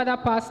when my father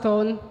passed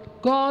on,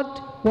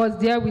 God was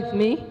there with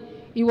me.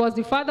 He was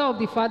the father of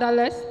the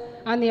fatherless,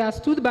 and he has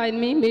stood by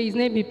me. May his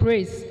name be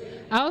praised.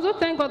 I also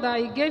thank God that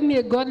he gave me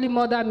a godly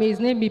mother. May his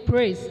name be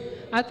praised.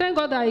 I thank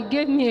God that he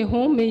gave me a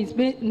home. May his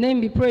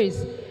name be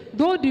praised.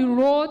 Though the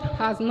road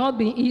has not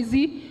been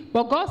easy,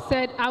 but God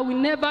said, I will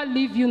never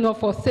leave you nor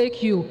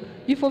forsake you.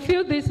 He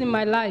fulfilled this in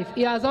my life.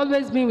 He has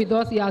always been with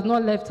us. He has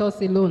not left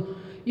us alone.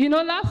 You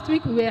know, last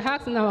week we were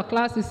asked in our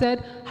class, we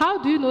said,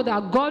 how do you know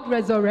that God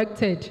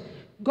resurrected?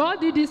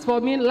 God did this for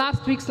me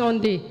last week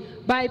Sunday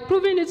by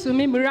proving it to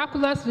me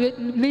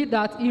miraculously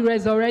that he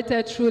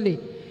resurrected truly.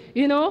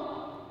 You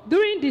know,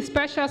 during the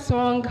special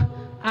song,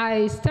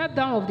 I stepped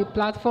down of the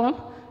platform,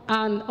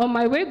 and on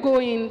my way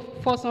going,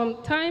 for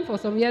some time, for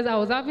some years, I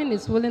was having a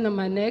swelling on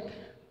my neck,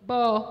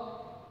 but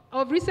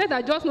of recent,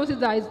 I just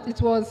noticed that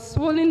it was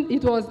swollen,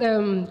 it was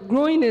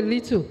growing a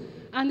little,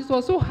 and it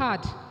was so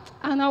hard.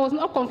 And I was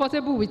not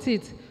comfortable with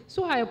it.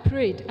 So I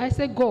prayed. I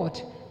said,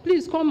 God,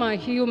 please come and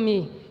heal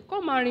me.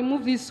 Come and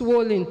remove this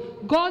swelling.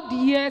 God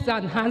hears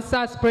and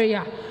answers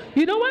prayer.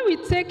 You know, when we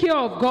take care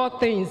of God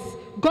things,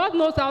 God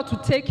knows how to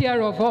take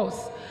care of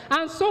us.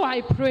 And so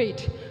I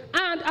prayed.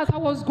 And as I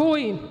was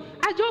going,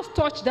 I just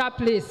touched that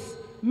place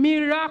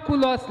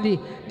miraculously.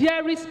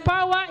 There is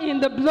power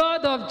in the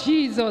blood of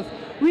Jesus.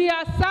 We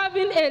are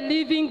serving a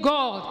living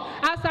God.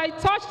 As I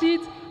touched it,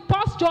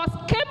 pus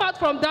just came out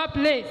from that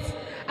place.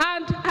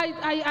 And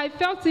I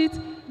felt it,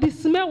 the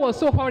smell was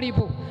so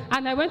horrible.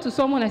 And I went to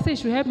someone, I said, you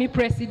should help me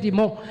press it the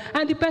more.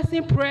 And the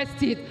person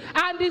pressed it.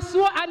 And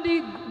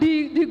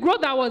the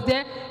growth that was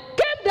there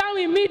came down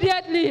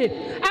immediately.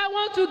 I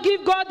want to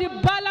give God the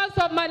balance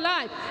of my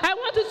life. I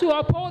want you to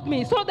uphold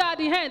me so that at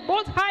the end,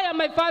 both I and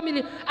my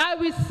family, I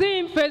will see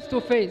him face to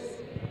face.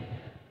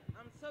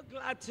 I'm so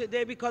glad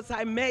today because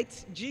I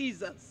met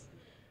Jesus.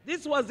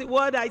 This was the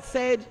word I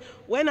said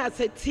when as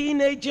a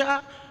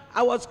teenager,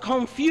 I was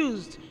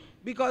confused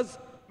because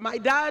my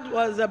dad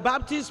was a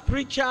Baptist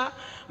preacher.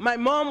 My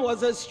mom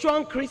was a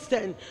strong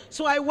Christian.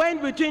 So I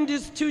went between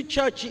these two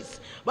churches.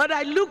 But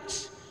I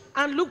looked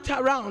and looked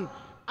around.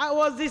 I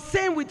was the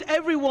same with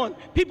everyone.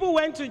 People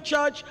went to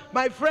church.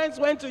 My friends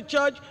went to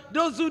church.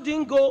 Those who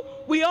didn't go,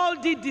 we all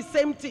did the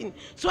same thing.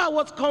 So I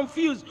was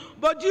confused.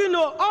 But you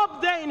know,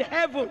 up there in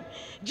heaven,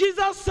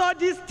 Jesus saw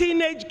this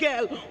teenage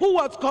girl who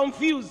was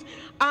confused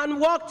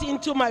and walked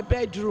into my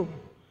bedroom.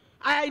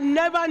 I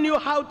never knew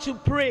how to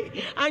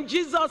pray, and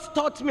Jesus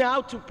taught me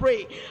how to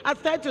pray. I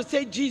started to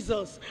say,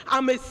 Jesus,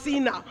 I'm a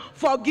sinner,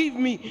 forgive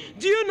me.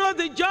 Do you know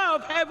the joy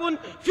of heaven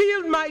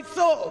filled my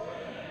soul?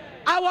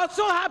 I was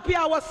so happy.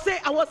 I was saying,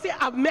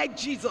 I've met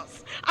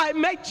Jesus. I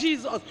met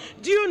Jesus.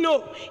 Do you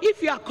know,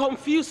 if you are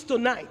confused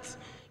tonight,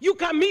 you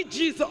can meet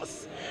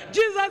Jesus.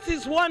 Jesus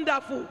is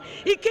wonderful.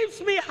 He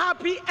keeps me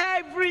happy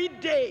every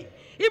day.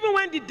 Even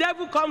when the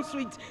devil comes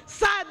with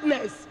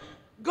sadness,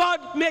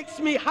 God makes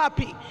me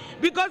happy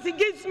because he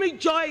gives me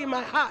joy in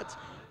my heart.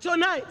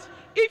 Tonight,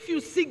 if you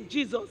seek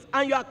Jesus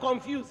and you are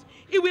confused,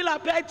 he will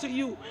appear to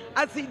you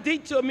as he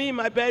did to me in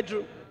my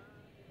bedroom.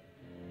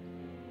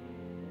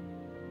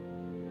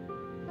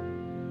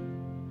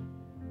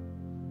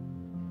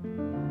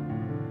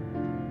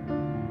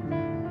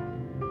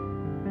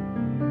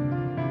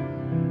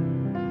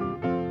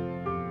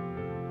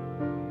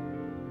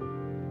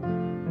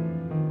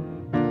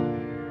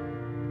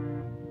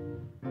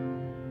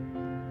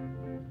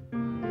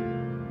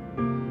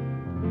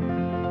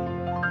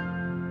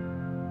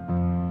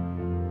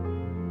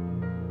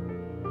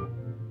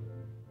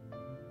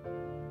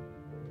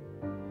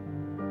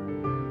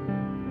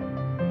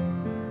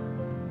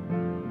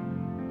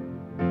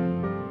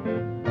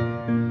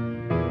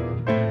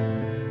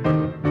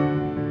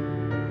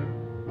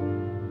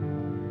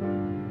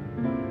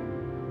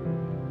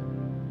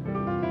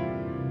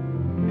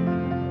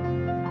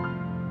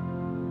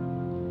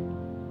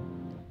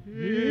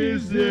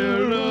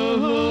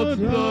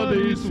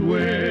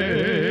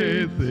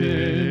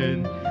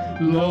 Waiting,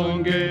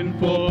 longing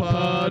for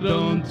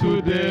pardon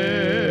today.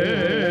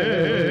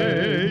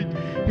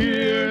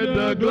 Hear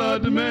the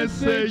glad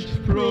message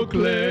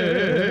proclaiming,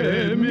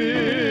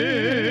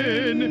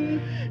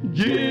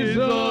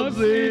 Jesus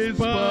is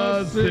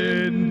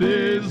passing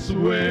this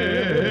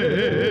way.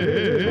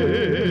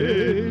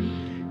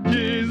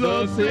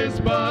 Jesus is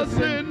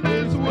passing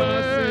this way,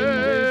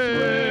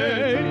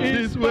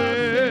 this way.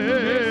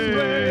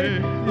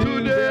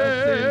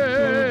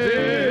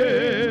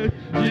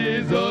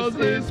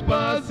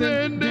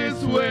 Passing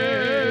this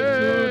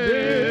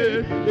way,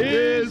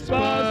 is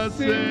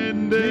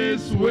passing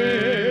this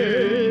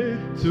way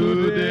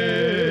today.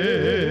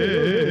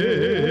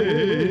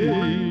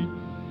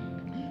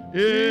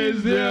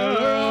 Is there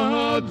a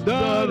heart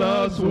that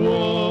has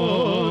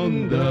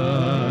wandered?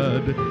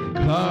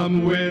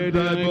 Come with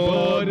that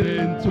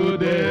burden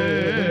today.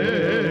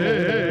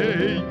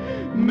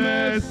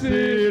 Mercy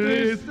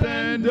is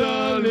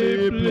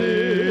tenderly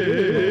pleading.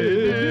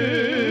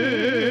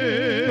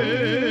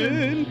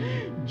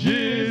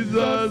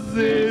 Jesus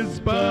is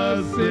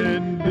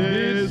passing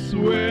this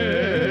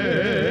way.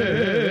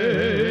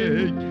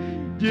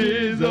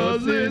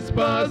 Jesus is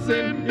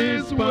passing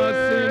this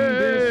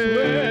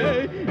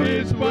way.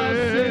 He's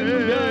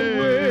passing that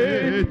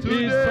way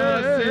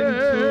today.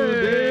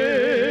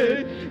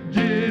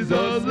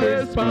 Jesus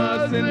is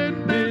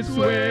passing this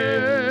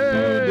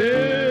way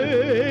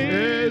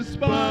today. He's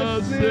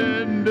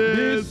passing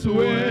this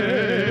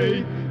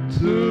way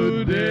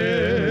today.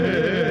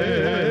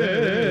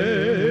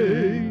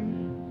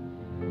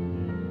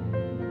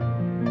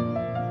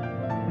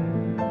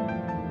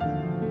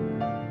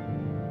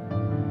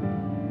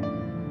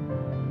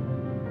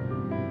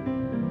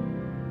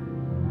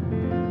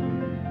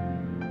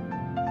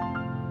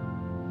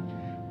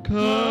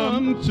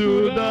 Come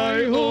to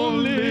thy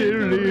holy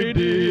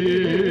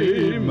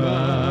Redeemer.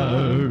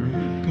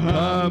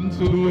 Come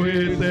to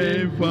his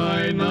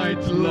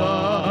infinite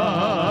love.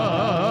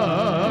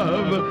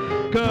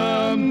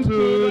 Come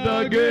to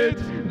the gate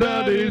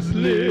that is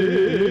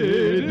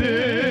leading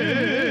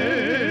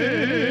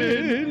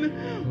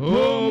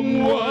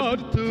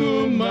homeward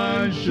to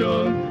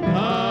mansion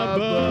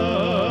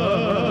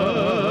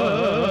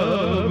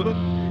above.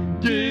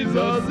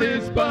 Jesus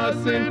is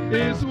passing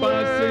this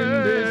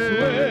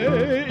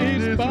way.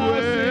 He's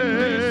passing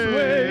this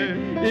way.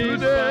 He's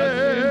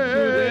passing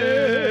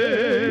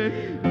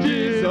today.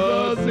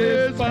 Jesus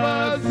is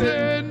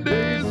passing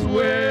this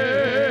way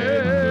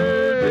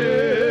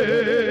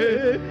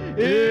today.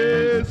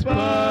 He's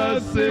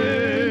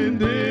passing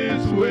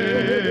this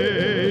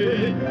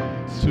way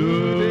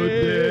today.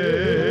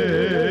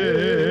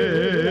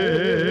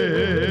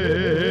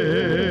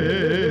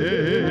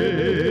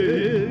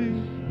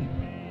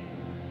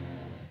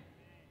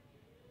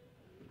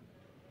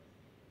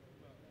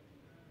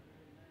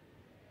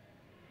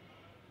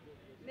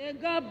 May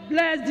God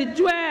bless the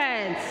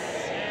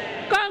duets.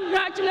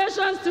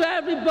 Congratulations to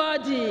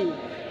everybody.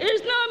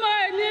 It's no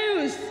more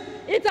news.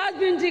 It has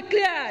been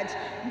declared,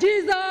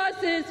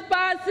 Jesus is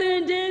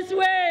passing this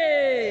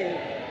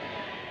way.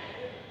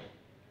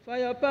 For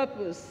your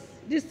purpose.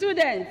 The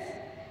students,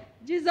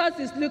 Jesus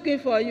is looking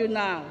for you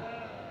now.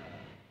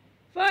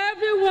 For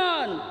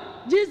everyone,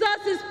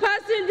 Jesus is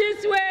passing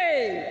this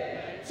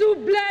way to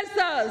bless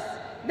us.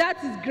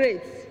 That is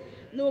great.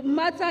 No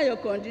matter your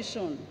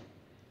condition,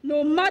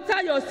 no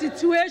matter your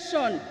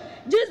situation,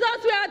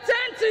 Jesus will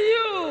attend to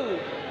you.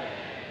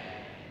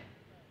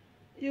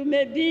 You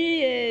may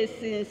be a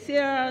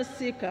sincere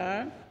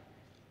seeker,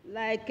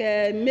 like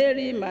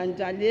Mary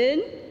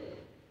Magdalene,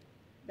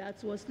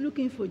 that was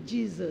looking for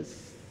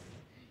Jesus.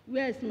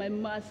 Where is my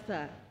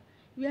master?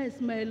 Where is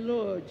my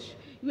Lord?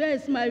 Where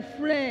is my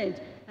friend?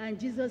 And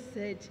Jesus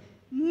said,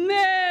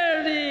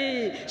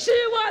 Mary.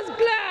 She was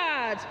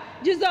glad.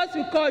 Jesus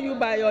will call you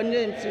by your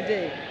name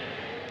today.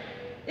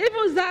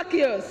 Even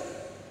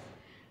Zacchaeus.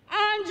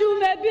 And you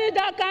may be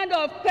that kind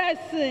of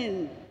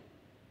person.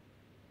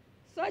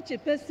 Such a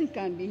person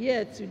can be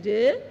here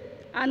today,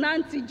 an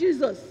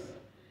anti-Jesus,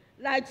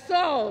 like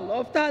Saul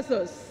of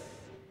Tarsus.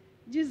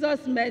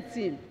 Jesus met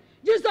him.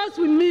 Jesus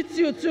will meet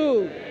you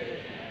too.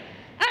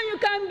 And you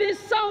can be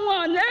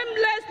someone,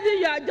 aimlessly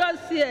you are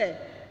just here,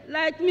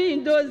 like me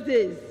in those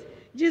days.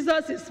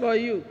 Jesus is for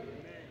you.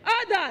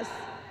 Others,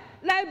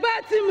 like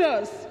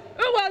Bartimaeus,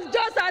 who was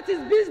just at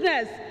his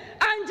business,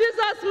 and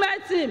Jesus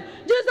met him.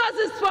 Jesus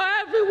is for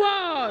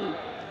everyone.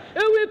 He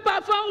will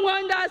perform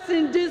wonders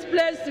in this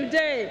place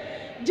today.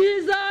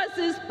 Jesus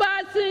is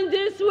passing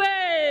this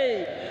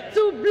way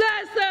to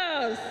bless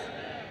us.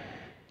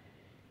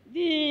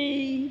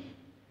 The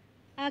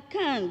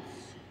account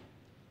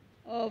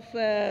of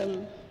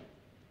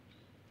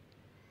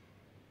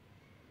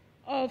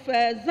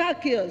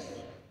Zacchaeus,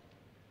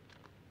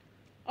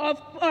 of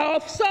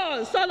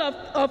Saul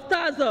of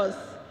Tarsus,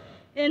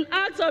 in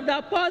Acts of the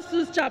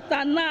Apostles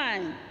chapter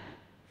 9,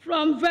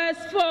 from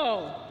verse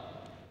 4.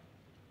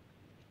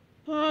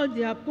 Paul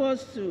the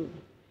apostle,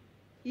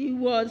 he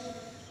was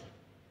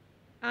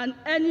an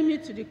enemy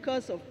to the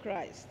cause of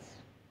Christ.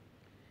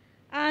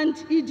 And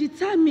he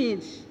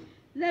determined,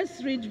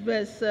 let's read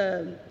verse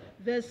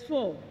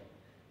 4.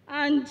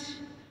 And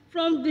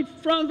from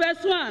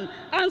verse 1,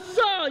 and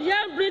Saul,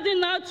 yet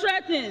breathing out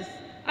threatenings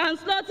and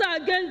slaughter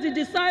against the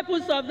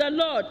disciples of the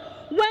Lord,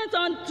 went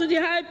on to the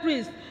high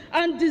priest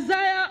and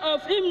desired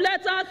of him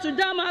letters to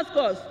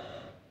Damascus,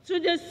 to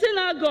the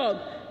synagogue,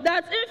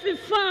 that if he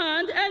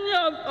found any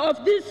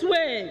of this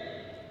way,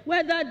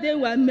 whether they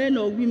were men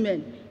or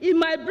women, he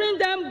might bring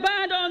them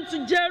bound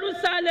unto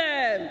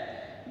Jerusalem.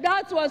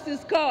 That was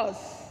his cause.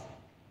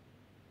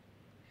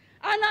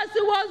 And as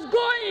he was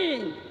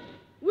going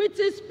with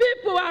his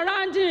people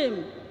around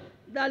him,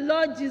 the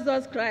Lord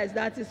Jesus Christ,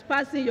 that is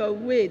passing your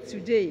way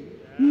today,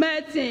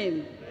 met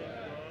him.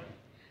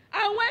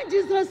 And when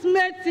Jesus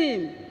met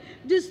him,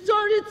 the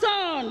story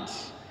turned,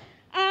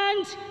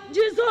 and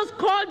Jesus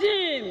called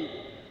him,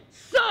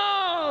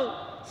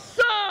 Saul,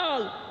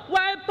 Saul,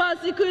 why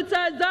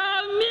persecutest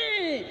thou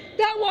me?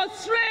 That was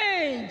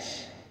strange.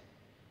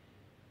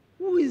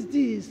 Who is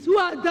this? Who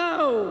art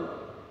thou?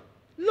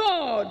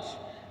 Lord.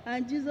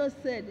 And Jesus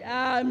said,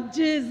 I'm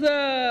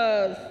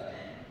Jesus,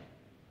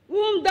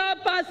 whom thou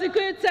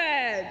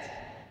persecuted.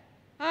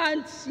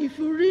 And if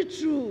you read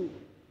through,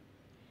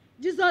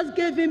 Jesus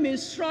gave him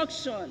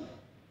instruction.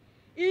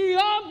 He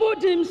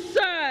humbled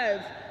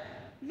himself.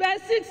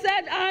 Verse 6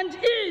 said, and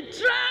he,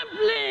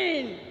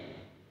 trembling,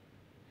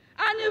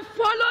 and he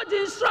followed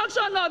the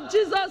instruction of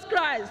Jesus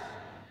Christ.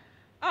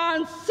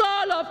 And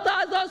Saul of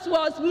Tarsus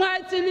was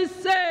mightily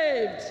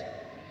saved.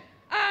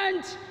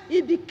 And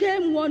he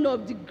became one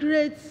of the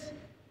great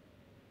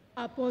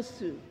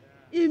apostles.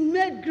 He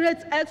made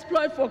great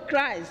exploit for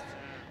Christ.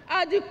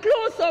 At the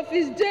close of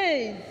his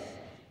days,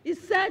 he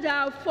said,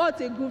 I have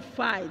fought a good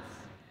fight.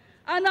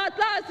 And at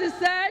last he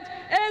said,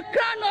 a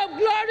crown of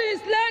glory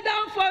is laid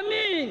down for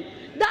me.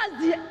 That's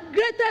the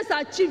greatest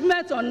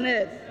achievement on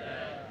earth.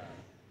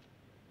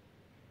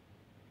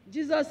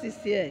 Jesus is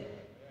here.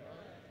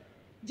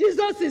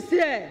 Jesus is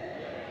here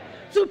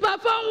to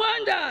perform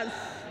wonders.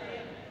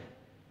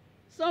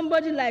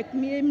 Somebody like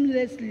me,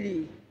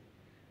 aimlessly.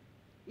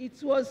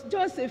 It was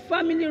just a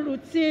family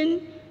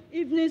routine.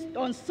 Evenings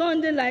on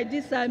Sunday like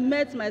this, I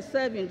met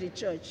myself in the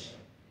church.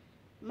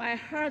 My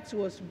heart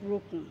was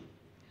broken.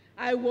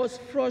 I was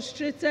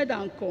frustrated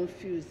and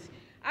confused.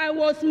 I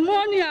was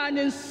mourning and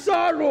in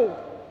sorrow.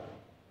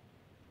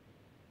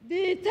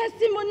 The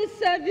testimony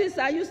service,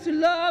 I used to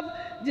love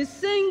the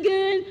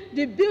singing,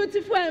 the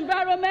beautiful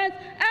environment.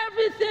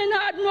 Everything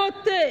had no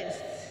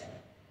taste.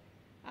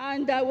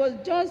 And I was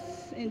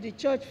just in the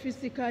church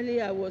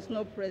physically, I was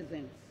not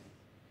present.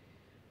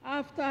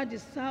 After the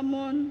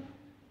sermon,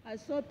 I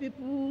saw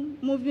people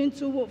moving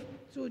to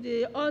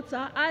the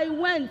altar. I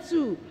went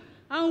too.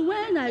 And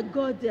when I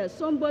got there,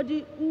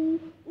 somebody who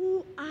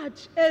had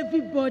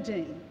every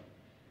burden,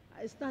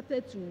 I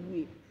started to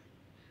weep.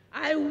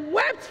 I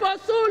wept for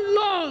so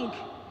long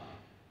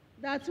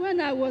that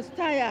when I was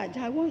tired,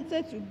 I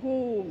wanted to go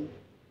home.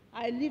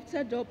 I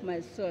lifted up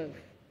myself.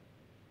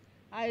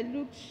 I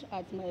looked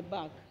at my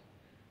back.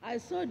 I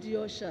saw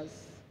the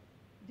ushers.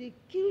 They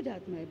queued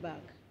at my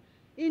back.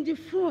 In the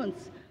front,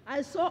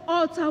 I saw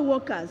altar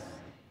workers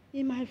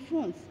in my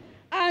front.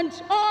 And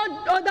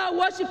all other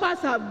worshippers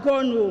have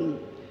gone home.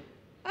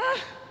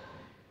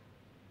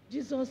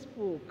 Jesus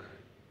spoke.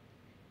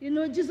 You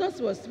know, Jesus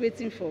was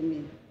waiting for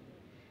me.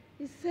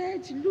 He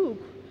said,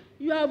 look,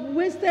 you have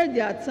wasted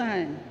their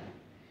time.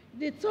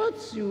 They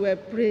thought you were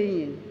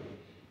praying.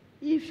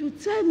 If you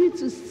tell me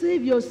to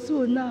save your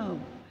soul now,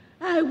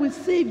 I will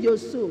save your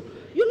soul.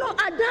 You know,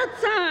 at that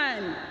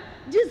time,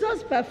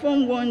 Jesus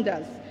performed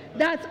wonders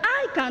that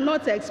I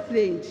cannot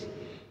explain.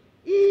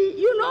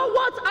 You know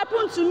what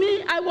happened to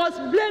me? I was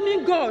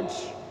blaming God.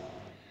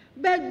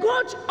 But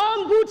God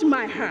humbled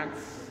my heart.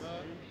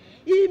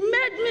 He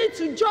made me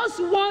to just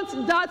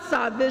want that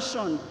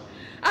salvation.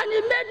 And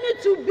he made me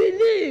to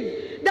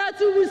believe that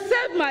he will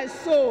save my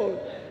soul.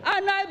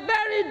 And I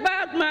buried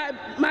back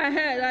my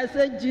head. I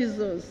said,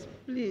 Jesus,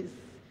 please,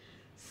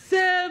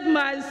 save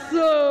my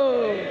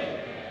soul.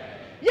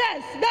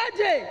 Yes, that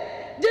day,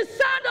 the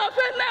sound of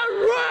amen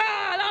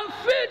roared and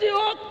filled the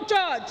whole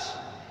church.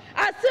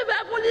 As if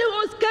heavenly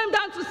hosts came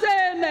down to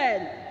say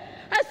amen.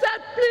 I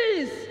said,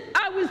 please,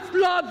 I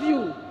will love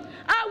you.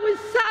 I will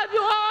serve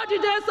you all the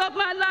days of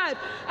my life.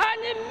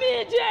 And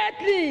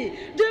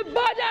immediately, the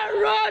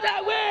burden rolled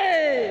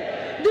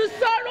away. The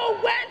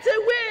sorrow went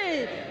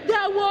away.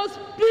 There was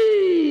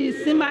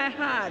peace in my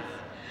heart.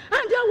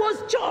 And there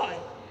was joy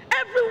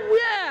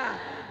everywhere.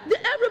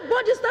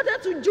 Everybody started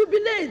to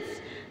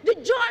jubilate. The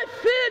joy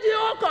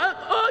filled the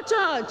whole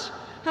church.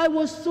 I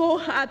was so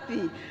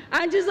happy.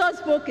 And Jesus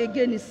spoke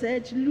again. He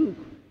said, look,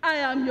 I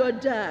am your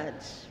dad.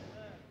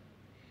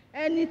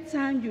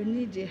 Anytime you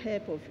need the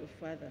help of your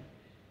father,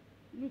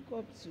 look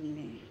up to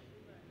me.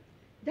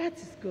 That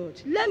is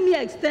God. Let me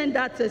extend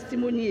that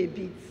testimony a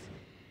bit.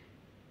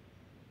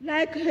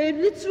 Like a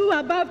little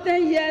above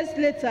 10 years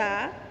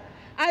later,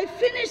 I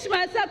finished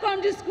my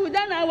secondary school.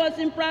 Then I was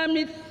in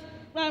primary 2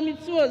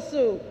 or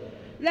so.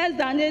 Less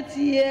than 8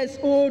 years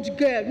old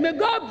girl. May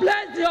God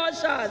bless the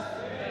ushers.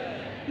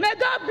 May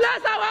God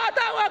bless our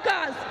altar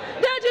workers.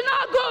 They did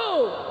not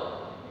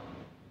go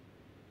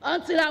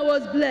until I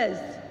was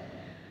blessed.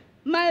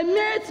 My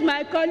mates,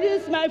 my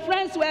colleagues, my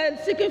friends were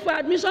seeking for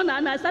admission,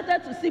 and I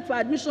started to seek for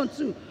admission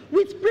too,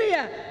 with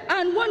prayer.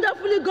 And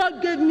wonderfully,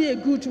 God gave me a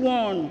good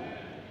one.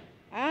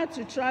 I had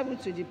to travel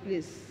to the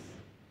place.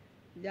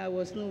 There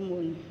was no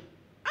money.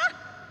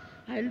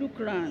 I looked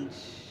around.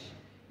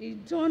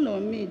 It dawned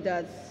on me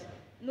that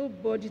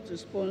nobody to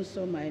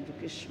sponsor my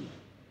education.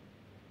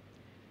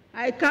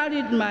 I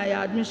carried my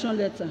admission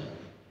letter.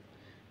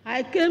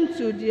 I came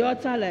to the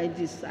altar like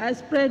this. I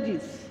spread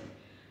it.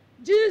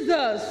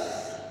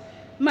 Jesus,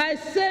 my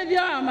Savior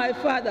and my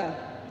Father,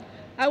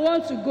 I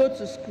want to go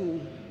to school.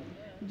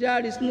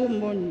 There is no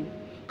money.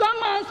 Come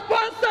and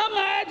sponsor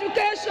my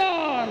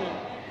education.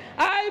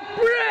 I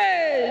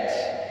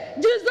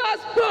prayed.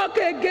 Jesus spoke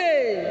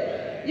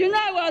again. You know,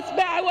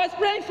 I was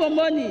praying for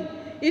money.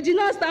 It did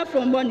not start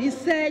from money. He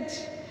said,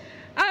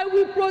 I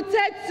will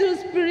protect you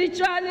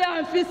spiritually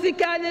and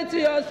physically to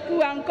your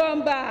school and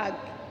come back.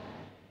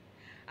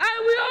 I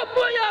will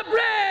open your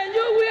brain.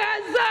 You will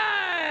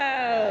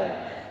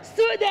exile.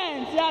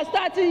 Students, you are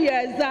starting your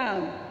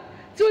exam.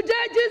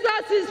 Today,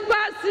 Jesus is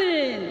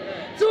passing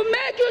to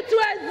make you to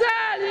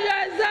excel in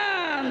your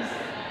exams.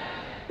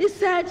 He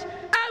said,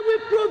 I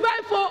will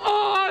provide for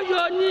all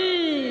your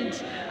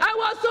needs. I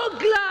was so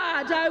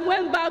glad I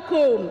went back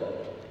home.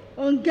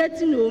 On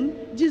getting home,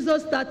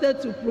 Jesus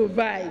started to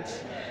provide.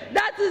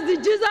 That is the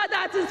Jesus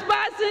that is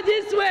passing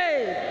this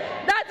way.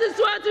 That is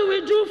what he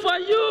will do for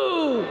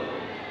you.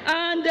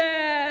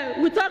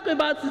 And we talk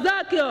about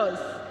Zacchaeus.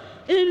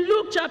 In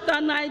Luke chapter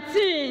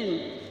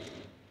 19,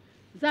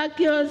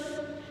 Zacchaeus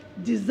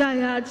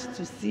desired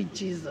to see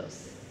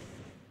Jesus.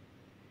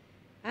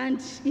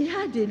 And he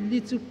had a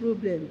little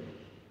problem.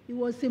 He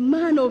was a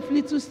man of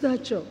little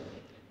stature.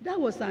 That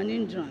was an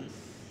hindrance.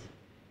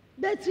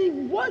 But he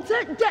was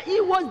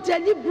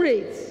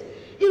deliberate.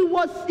 He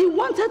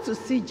wanted to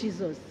see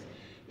Jesus.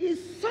 He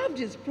solved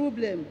his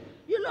problem.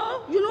 You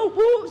know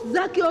who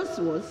Zacchaeus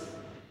was?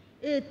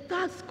 A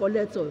tax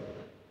collector.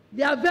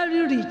 They are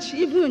very rich,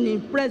 even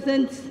in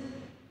present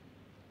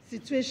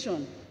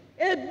situation.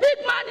 A big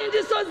man in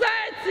the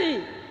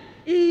society.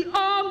 He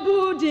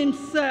humbled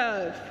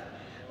himself.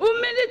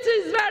 Humility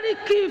is very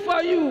key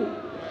for you.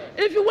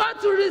 If you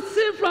want to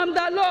receive from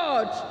the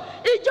Lord,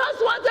 he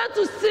just wanted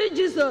to see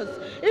Jesus.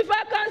 If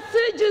I can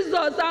see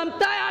Jesus, I'm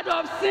tired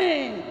of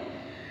sin.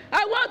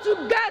 I want to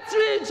get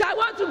rich. I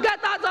want to get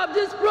out of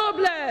this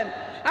problem.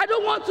 I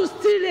don't want to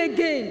steal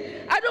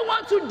again. I don't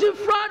want to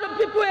defraud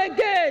the people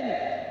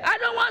again. I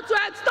don't want to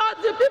extort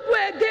the people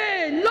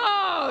again,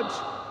 Lord.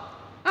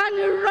 And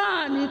he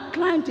ran, he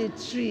climbed a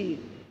tree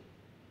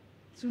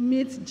to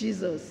meet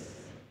Jesus.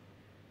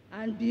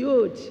 And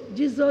behold,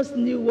 Jesus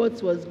knew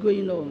what was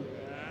going on.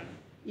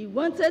 He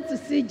wanted to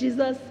see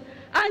Jesus,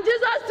 and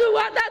Jesus too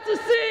wanted to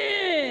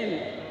see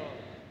him.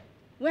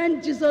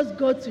 When Jesus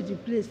got to the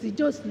place, he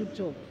just looked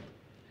up.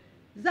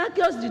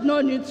 Zacchaeus did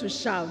not need to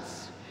shout.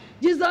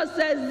 Jesus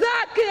said,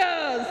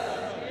 Zacchaeus,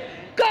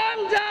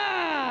 come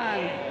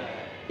down.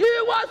 He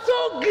was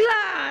so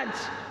glad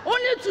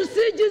only to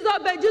see Jesus,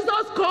 but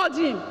Jesus called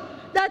him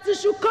that he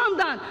should come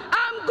down.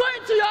 I'm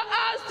going to your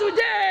house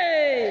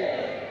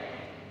today.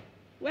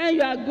 When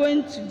you are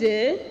going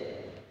today,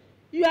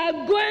 you are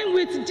going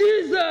with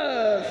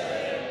Jesus.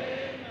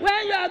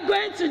 When you are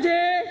going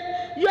today,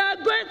 you are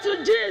going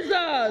to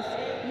Jesus.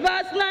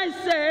 Verse 9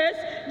 says,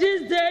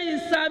 this day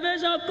is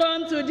salvation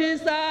come to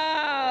this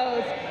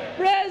house.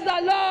 Praise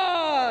the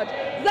Lord.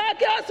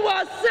 Zacchaeus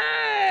was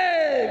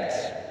saved.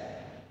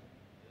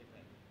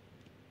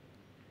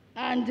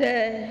 And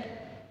there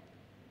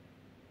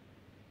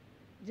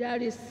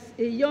is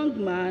a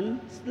young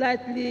man,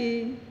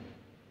 slightly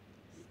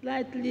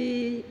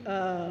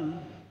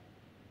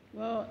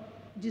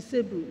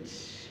disabled.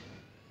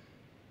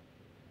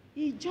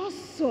 He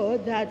just saw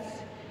that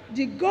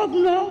the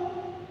governor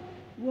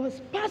was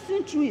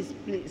passing through his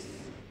place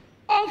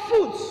on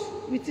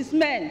foot with his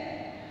men.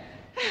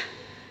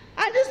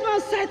 And this man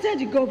cited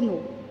the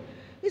governor.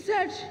 He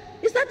started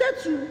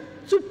to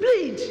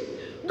plead,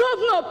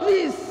 Governor,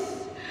 please,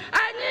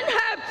 I need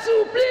help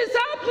too. Please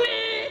help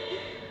me.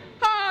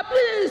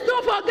 Please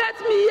don't forget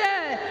me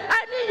here.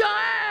 I need your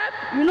help.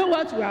 You know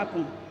what will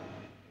happen?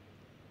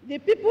 The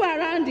people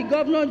around the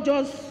governor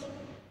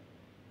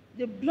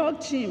they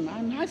blocked him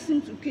and asked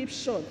him to keep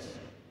short.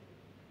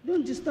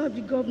 Don't disturb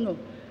the governor.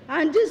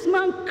 And this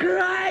man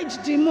cried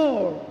the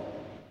more.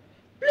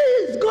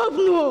 Please,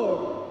 governor,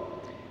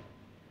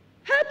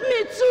 help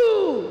me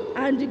too.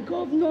 And the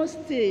governor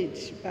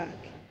stayed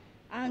back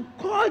and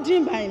called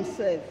him by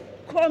himself.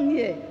 Come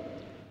here.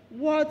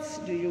 What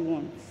do you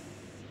want?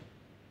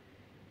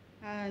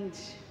 And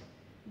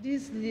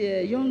this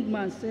young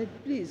man said,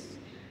 please,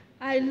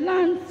 I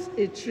learned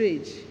a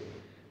trade.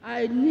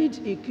 I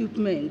need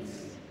equipment.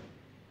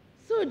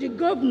 So the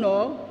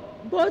governor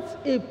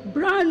bought a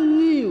brand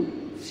new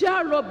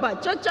rubber,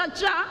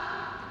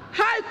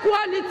 high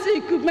quality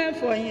equipment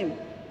for him.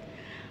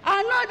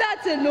 And not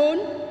that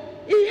alone,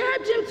 he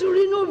helped him to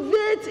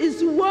renovate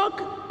his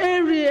work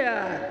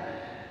area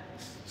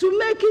to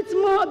make it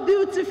more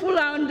beautiful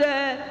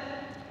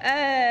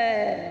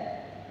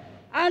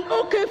and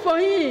okay for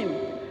him.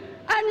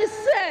 And he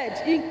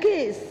said, in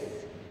case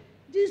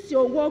this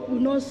your work will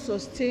not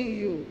sustain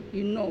you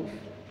enough,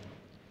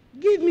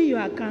 give me your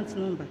account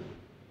number.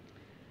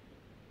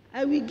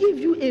 I will give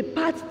you a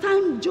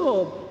part-time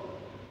job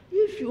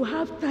if you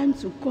have time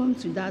to come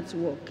to that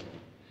work.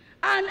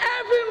 And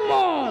every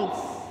month,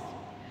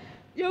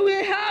 you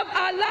will have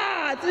a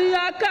lot in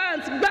your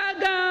account,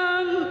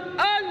 bagam,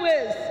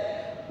 always.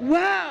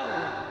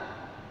 Wow,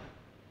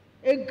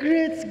 a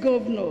great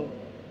governor.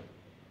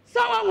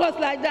 Someone was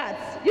like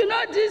that. You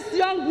know, this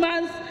young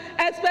man's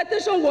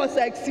expectation was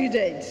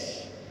exceeded.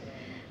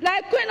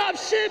 Like Queen of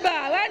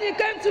Sheba, when he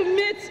came to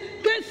meet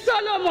King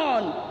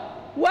Solomon,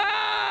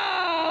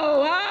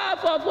 wow,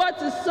 half of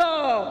what he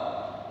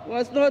saw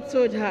was not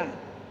told her.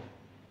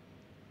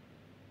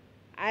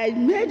 I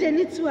made a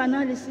little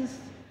analysis.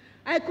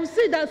 I could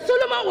see that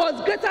Solomon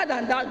was greater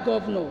than that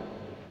governor.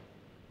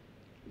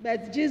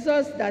 But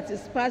Jesus that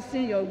is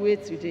passing your way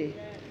today,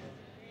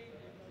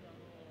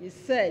 he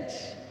said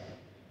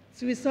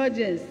to his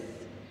audience,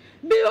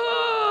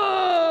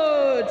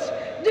 behold,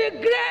 the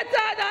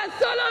greater than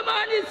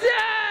Solomon is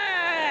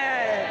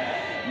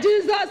here.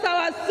 Jesus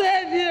our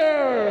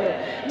Savior,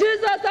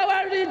 Jesus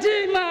our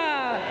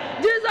Redeemer,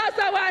 Jesus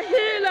our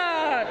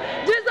Healer,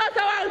 Jesus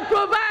our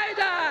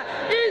Provider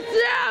is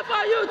here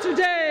for you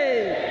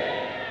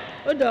today.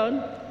 Hold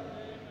on.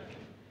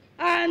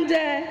 And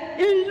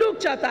in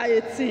Luke chapter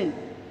 18,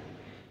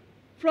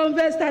 from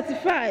verse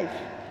 35,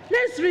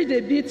 let's read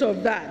a bit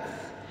of that.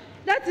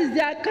 That is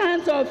the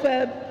account of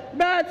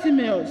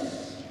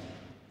Bartimaeus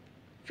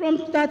from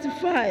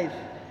 35.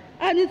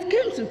 And it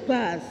came to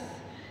pass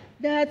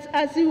that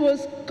as he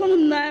was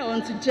come nigh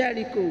unto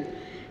Jericho,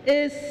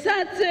 a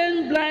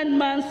certain blind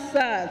man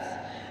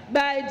sat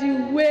by the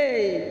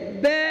way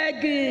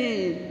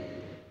begging.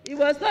 He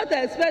was not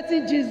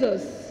expecting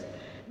Jesus,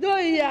 though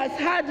he has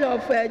heard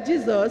of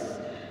Jesus,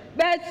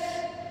 but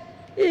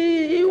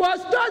he was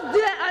just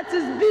there at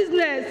his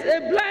business, a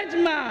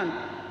blind man.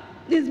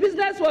 His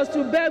business was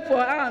to beg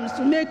for alms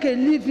to make a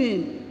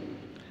living.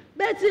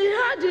 But he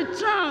heard the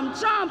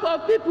tramp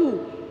of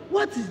people.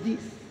 What is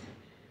this?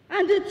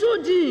 And they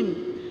told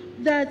him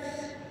that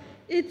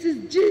it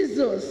is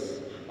Jesus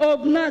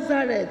of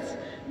Nazareth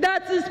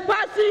that is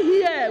passing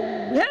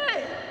here.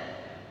 Hey,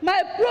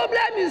 my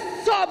problem is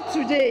solved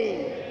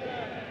today.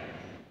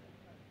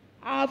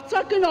 I'm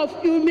talking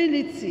of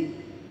humility.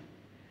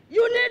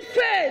 You need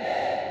faith.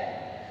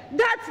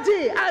 That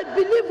day, I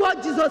believe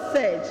what Jesus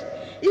said.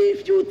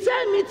 If you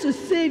tell me to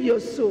save your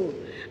soul,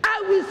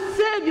 I will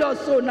save your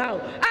soul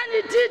now. And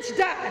he did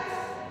that.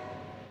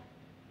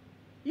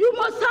 You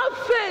must have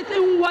faith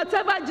in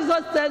whatever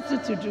Jesus tells you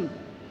to do,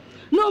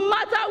 no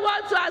matter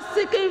what you are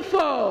seeking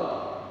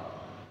for.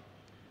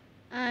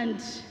 And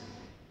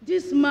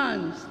this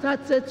man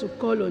started to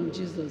call on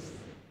Jesus.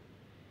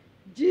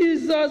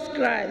 Jesus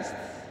Christ,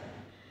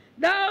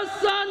 Thou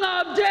Son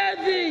of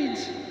David,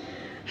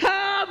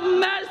 have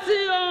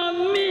mercy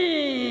on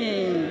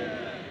me.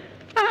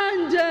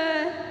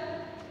 And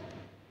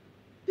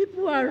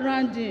people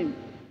around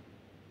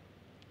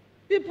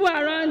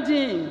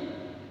him,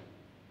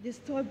 they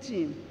stopped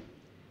him.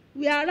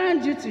 We are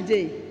around you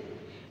today.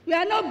 We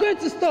are not going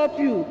to stop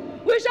you.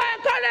 We shall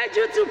encourage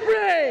you to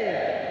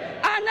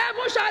pray, and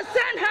heaven shall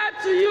send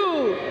help to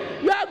you.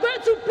 You are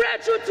going to pray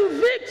through to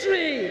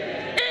victory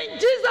in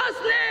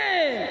Jesus'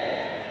 name.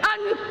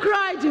 And we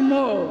cried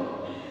more.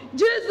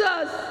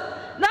 Jesus,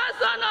 thou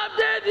Son of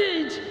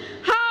David,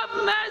 have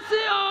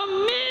mercy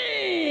on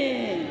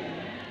me.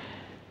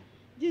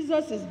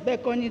 Jesus is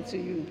beckoning to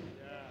you,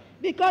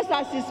 because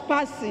as he's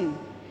passing,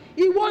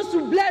 he wants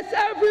to bless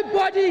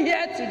everybody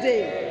here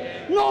today.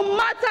 No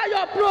matter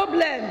your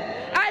problem.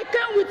 I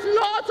came with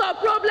lots of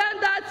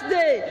problems that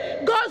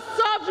day. God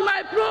solved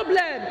my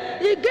problem.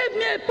 He gave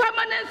me a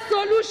permanent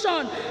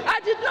solution. I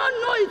did not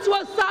know it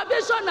was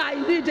salvation I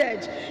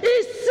needed.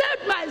 He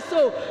saved my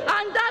soul.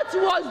 And that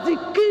was the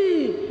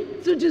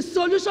key to the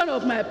solution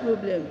of my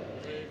problem.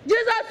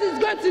 Jesus is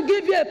going to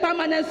give you a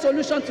permanent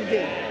solution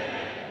today.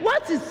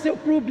 What is your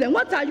problem?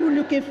 What are you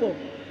looking for?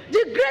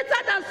 The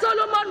greater than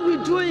Solomon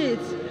will do it.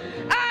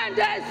 And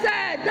they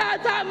said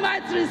that I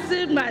might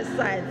receive my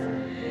sight.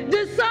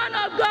 The Son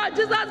of God,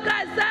 Jesus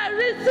Christ, said,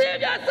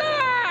 receive your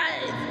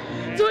sight.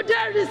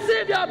 Today,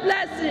 receive your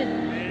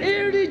blessing.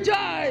 He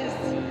rejoiced.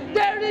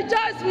 They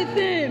rejoiced with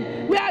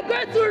him. We are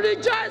going to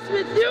rejoice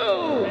with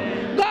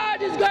you.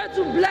 God is going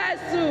to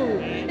bless you.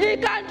 He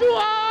can do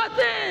all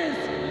things.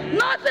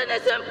 Nothing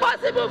is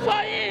impossible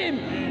for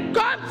him.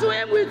 Come to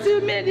him with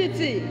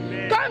humility.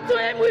 Come to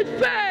him with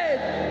faith.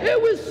 He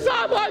will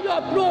solve all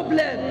your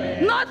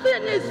problems.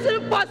 Nothing is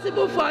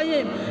impossible for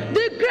him.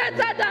 The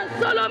greater than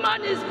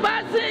Solomon is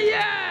passing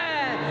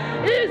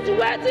here. He is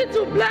waiting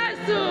to bless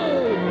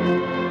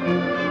you.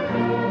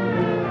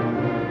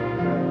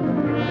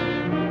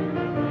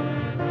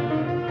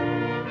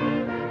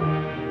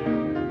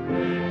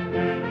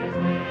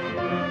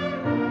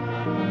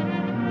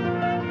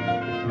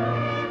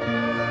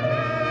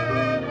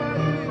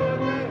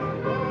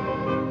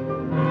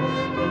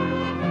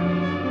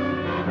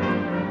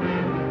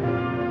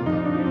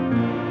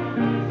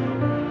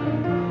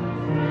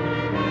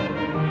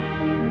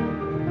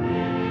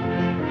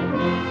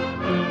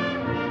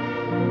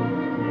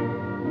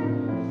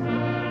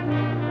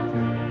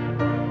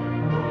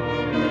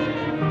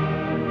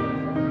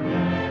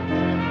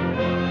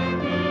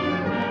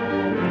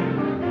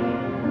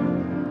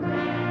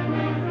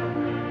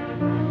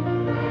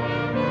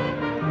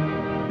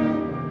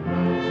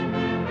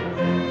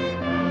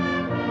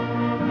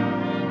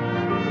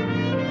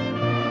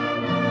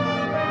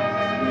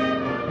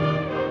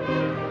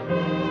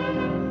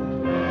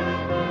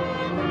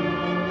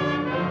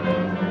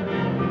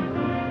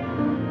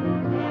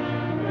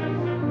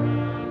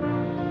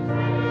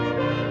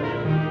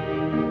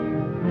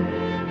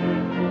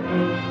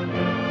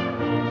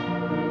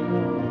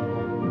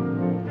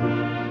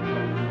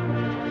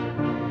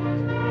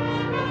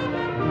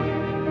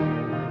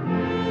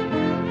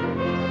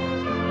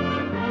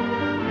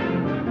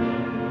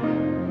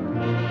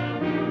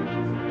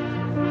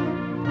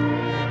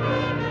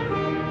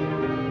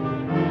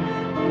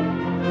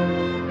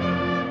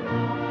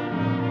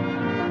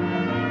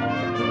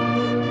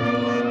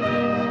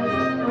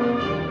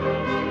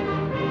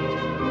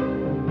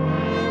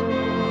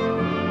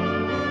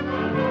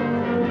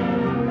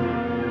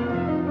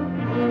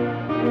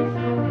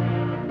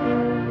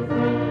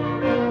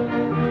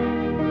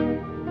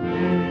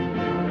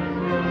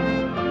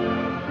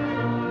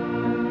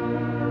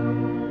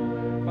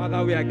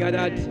 We are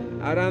gathered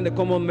around the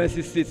common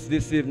mercy seats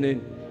this evening,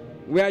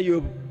 where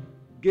you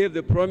gave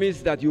the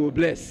promise that you will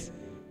bless.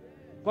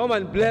 Come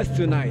and bless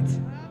tonight.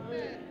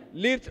 Amen.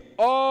 Lift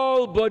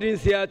all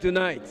burdens here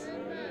tonight.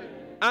 Amen.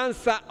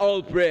 Answer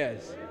all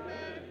prayers.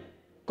 Amen.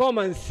 Come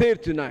and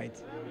save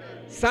tonight.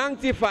 Amen.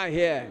 Sanctify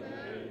here.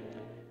 Amen.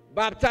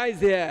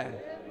 Baptize here.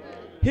 Amen.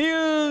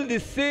 Heal the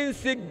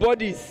sin-sick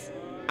bodies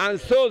and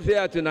souls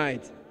here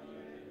tonight.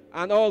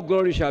 And all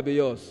glory shall be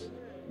yours.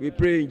 We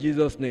pray in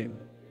Jesus' name.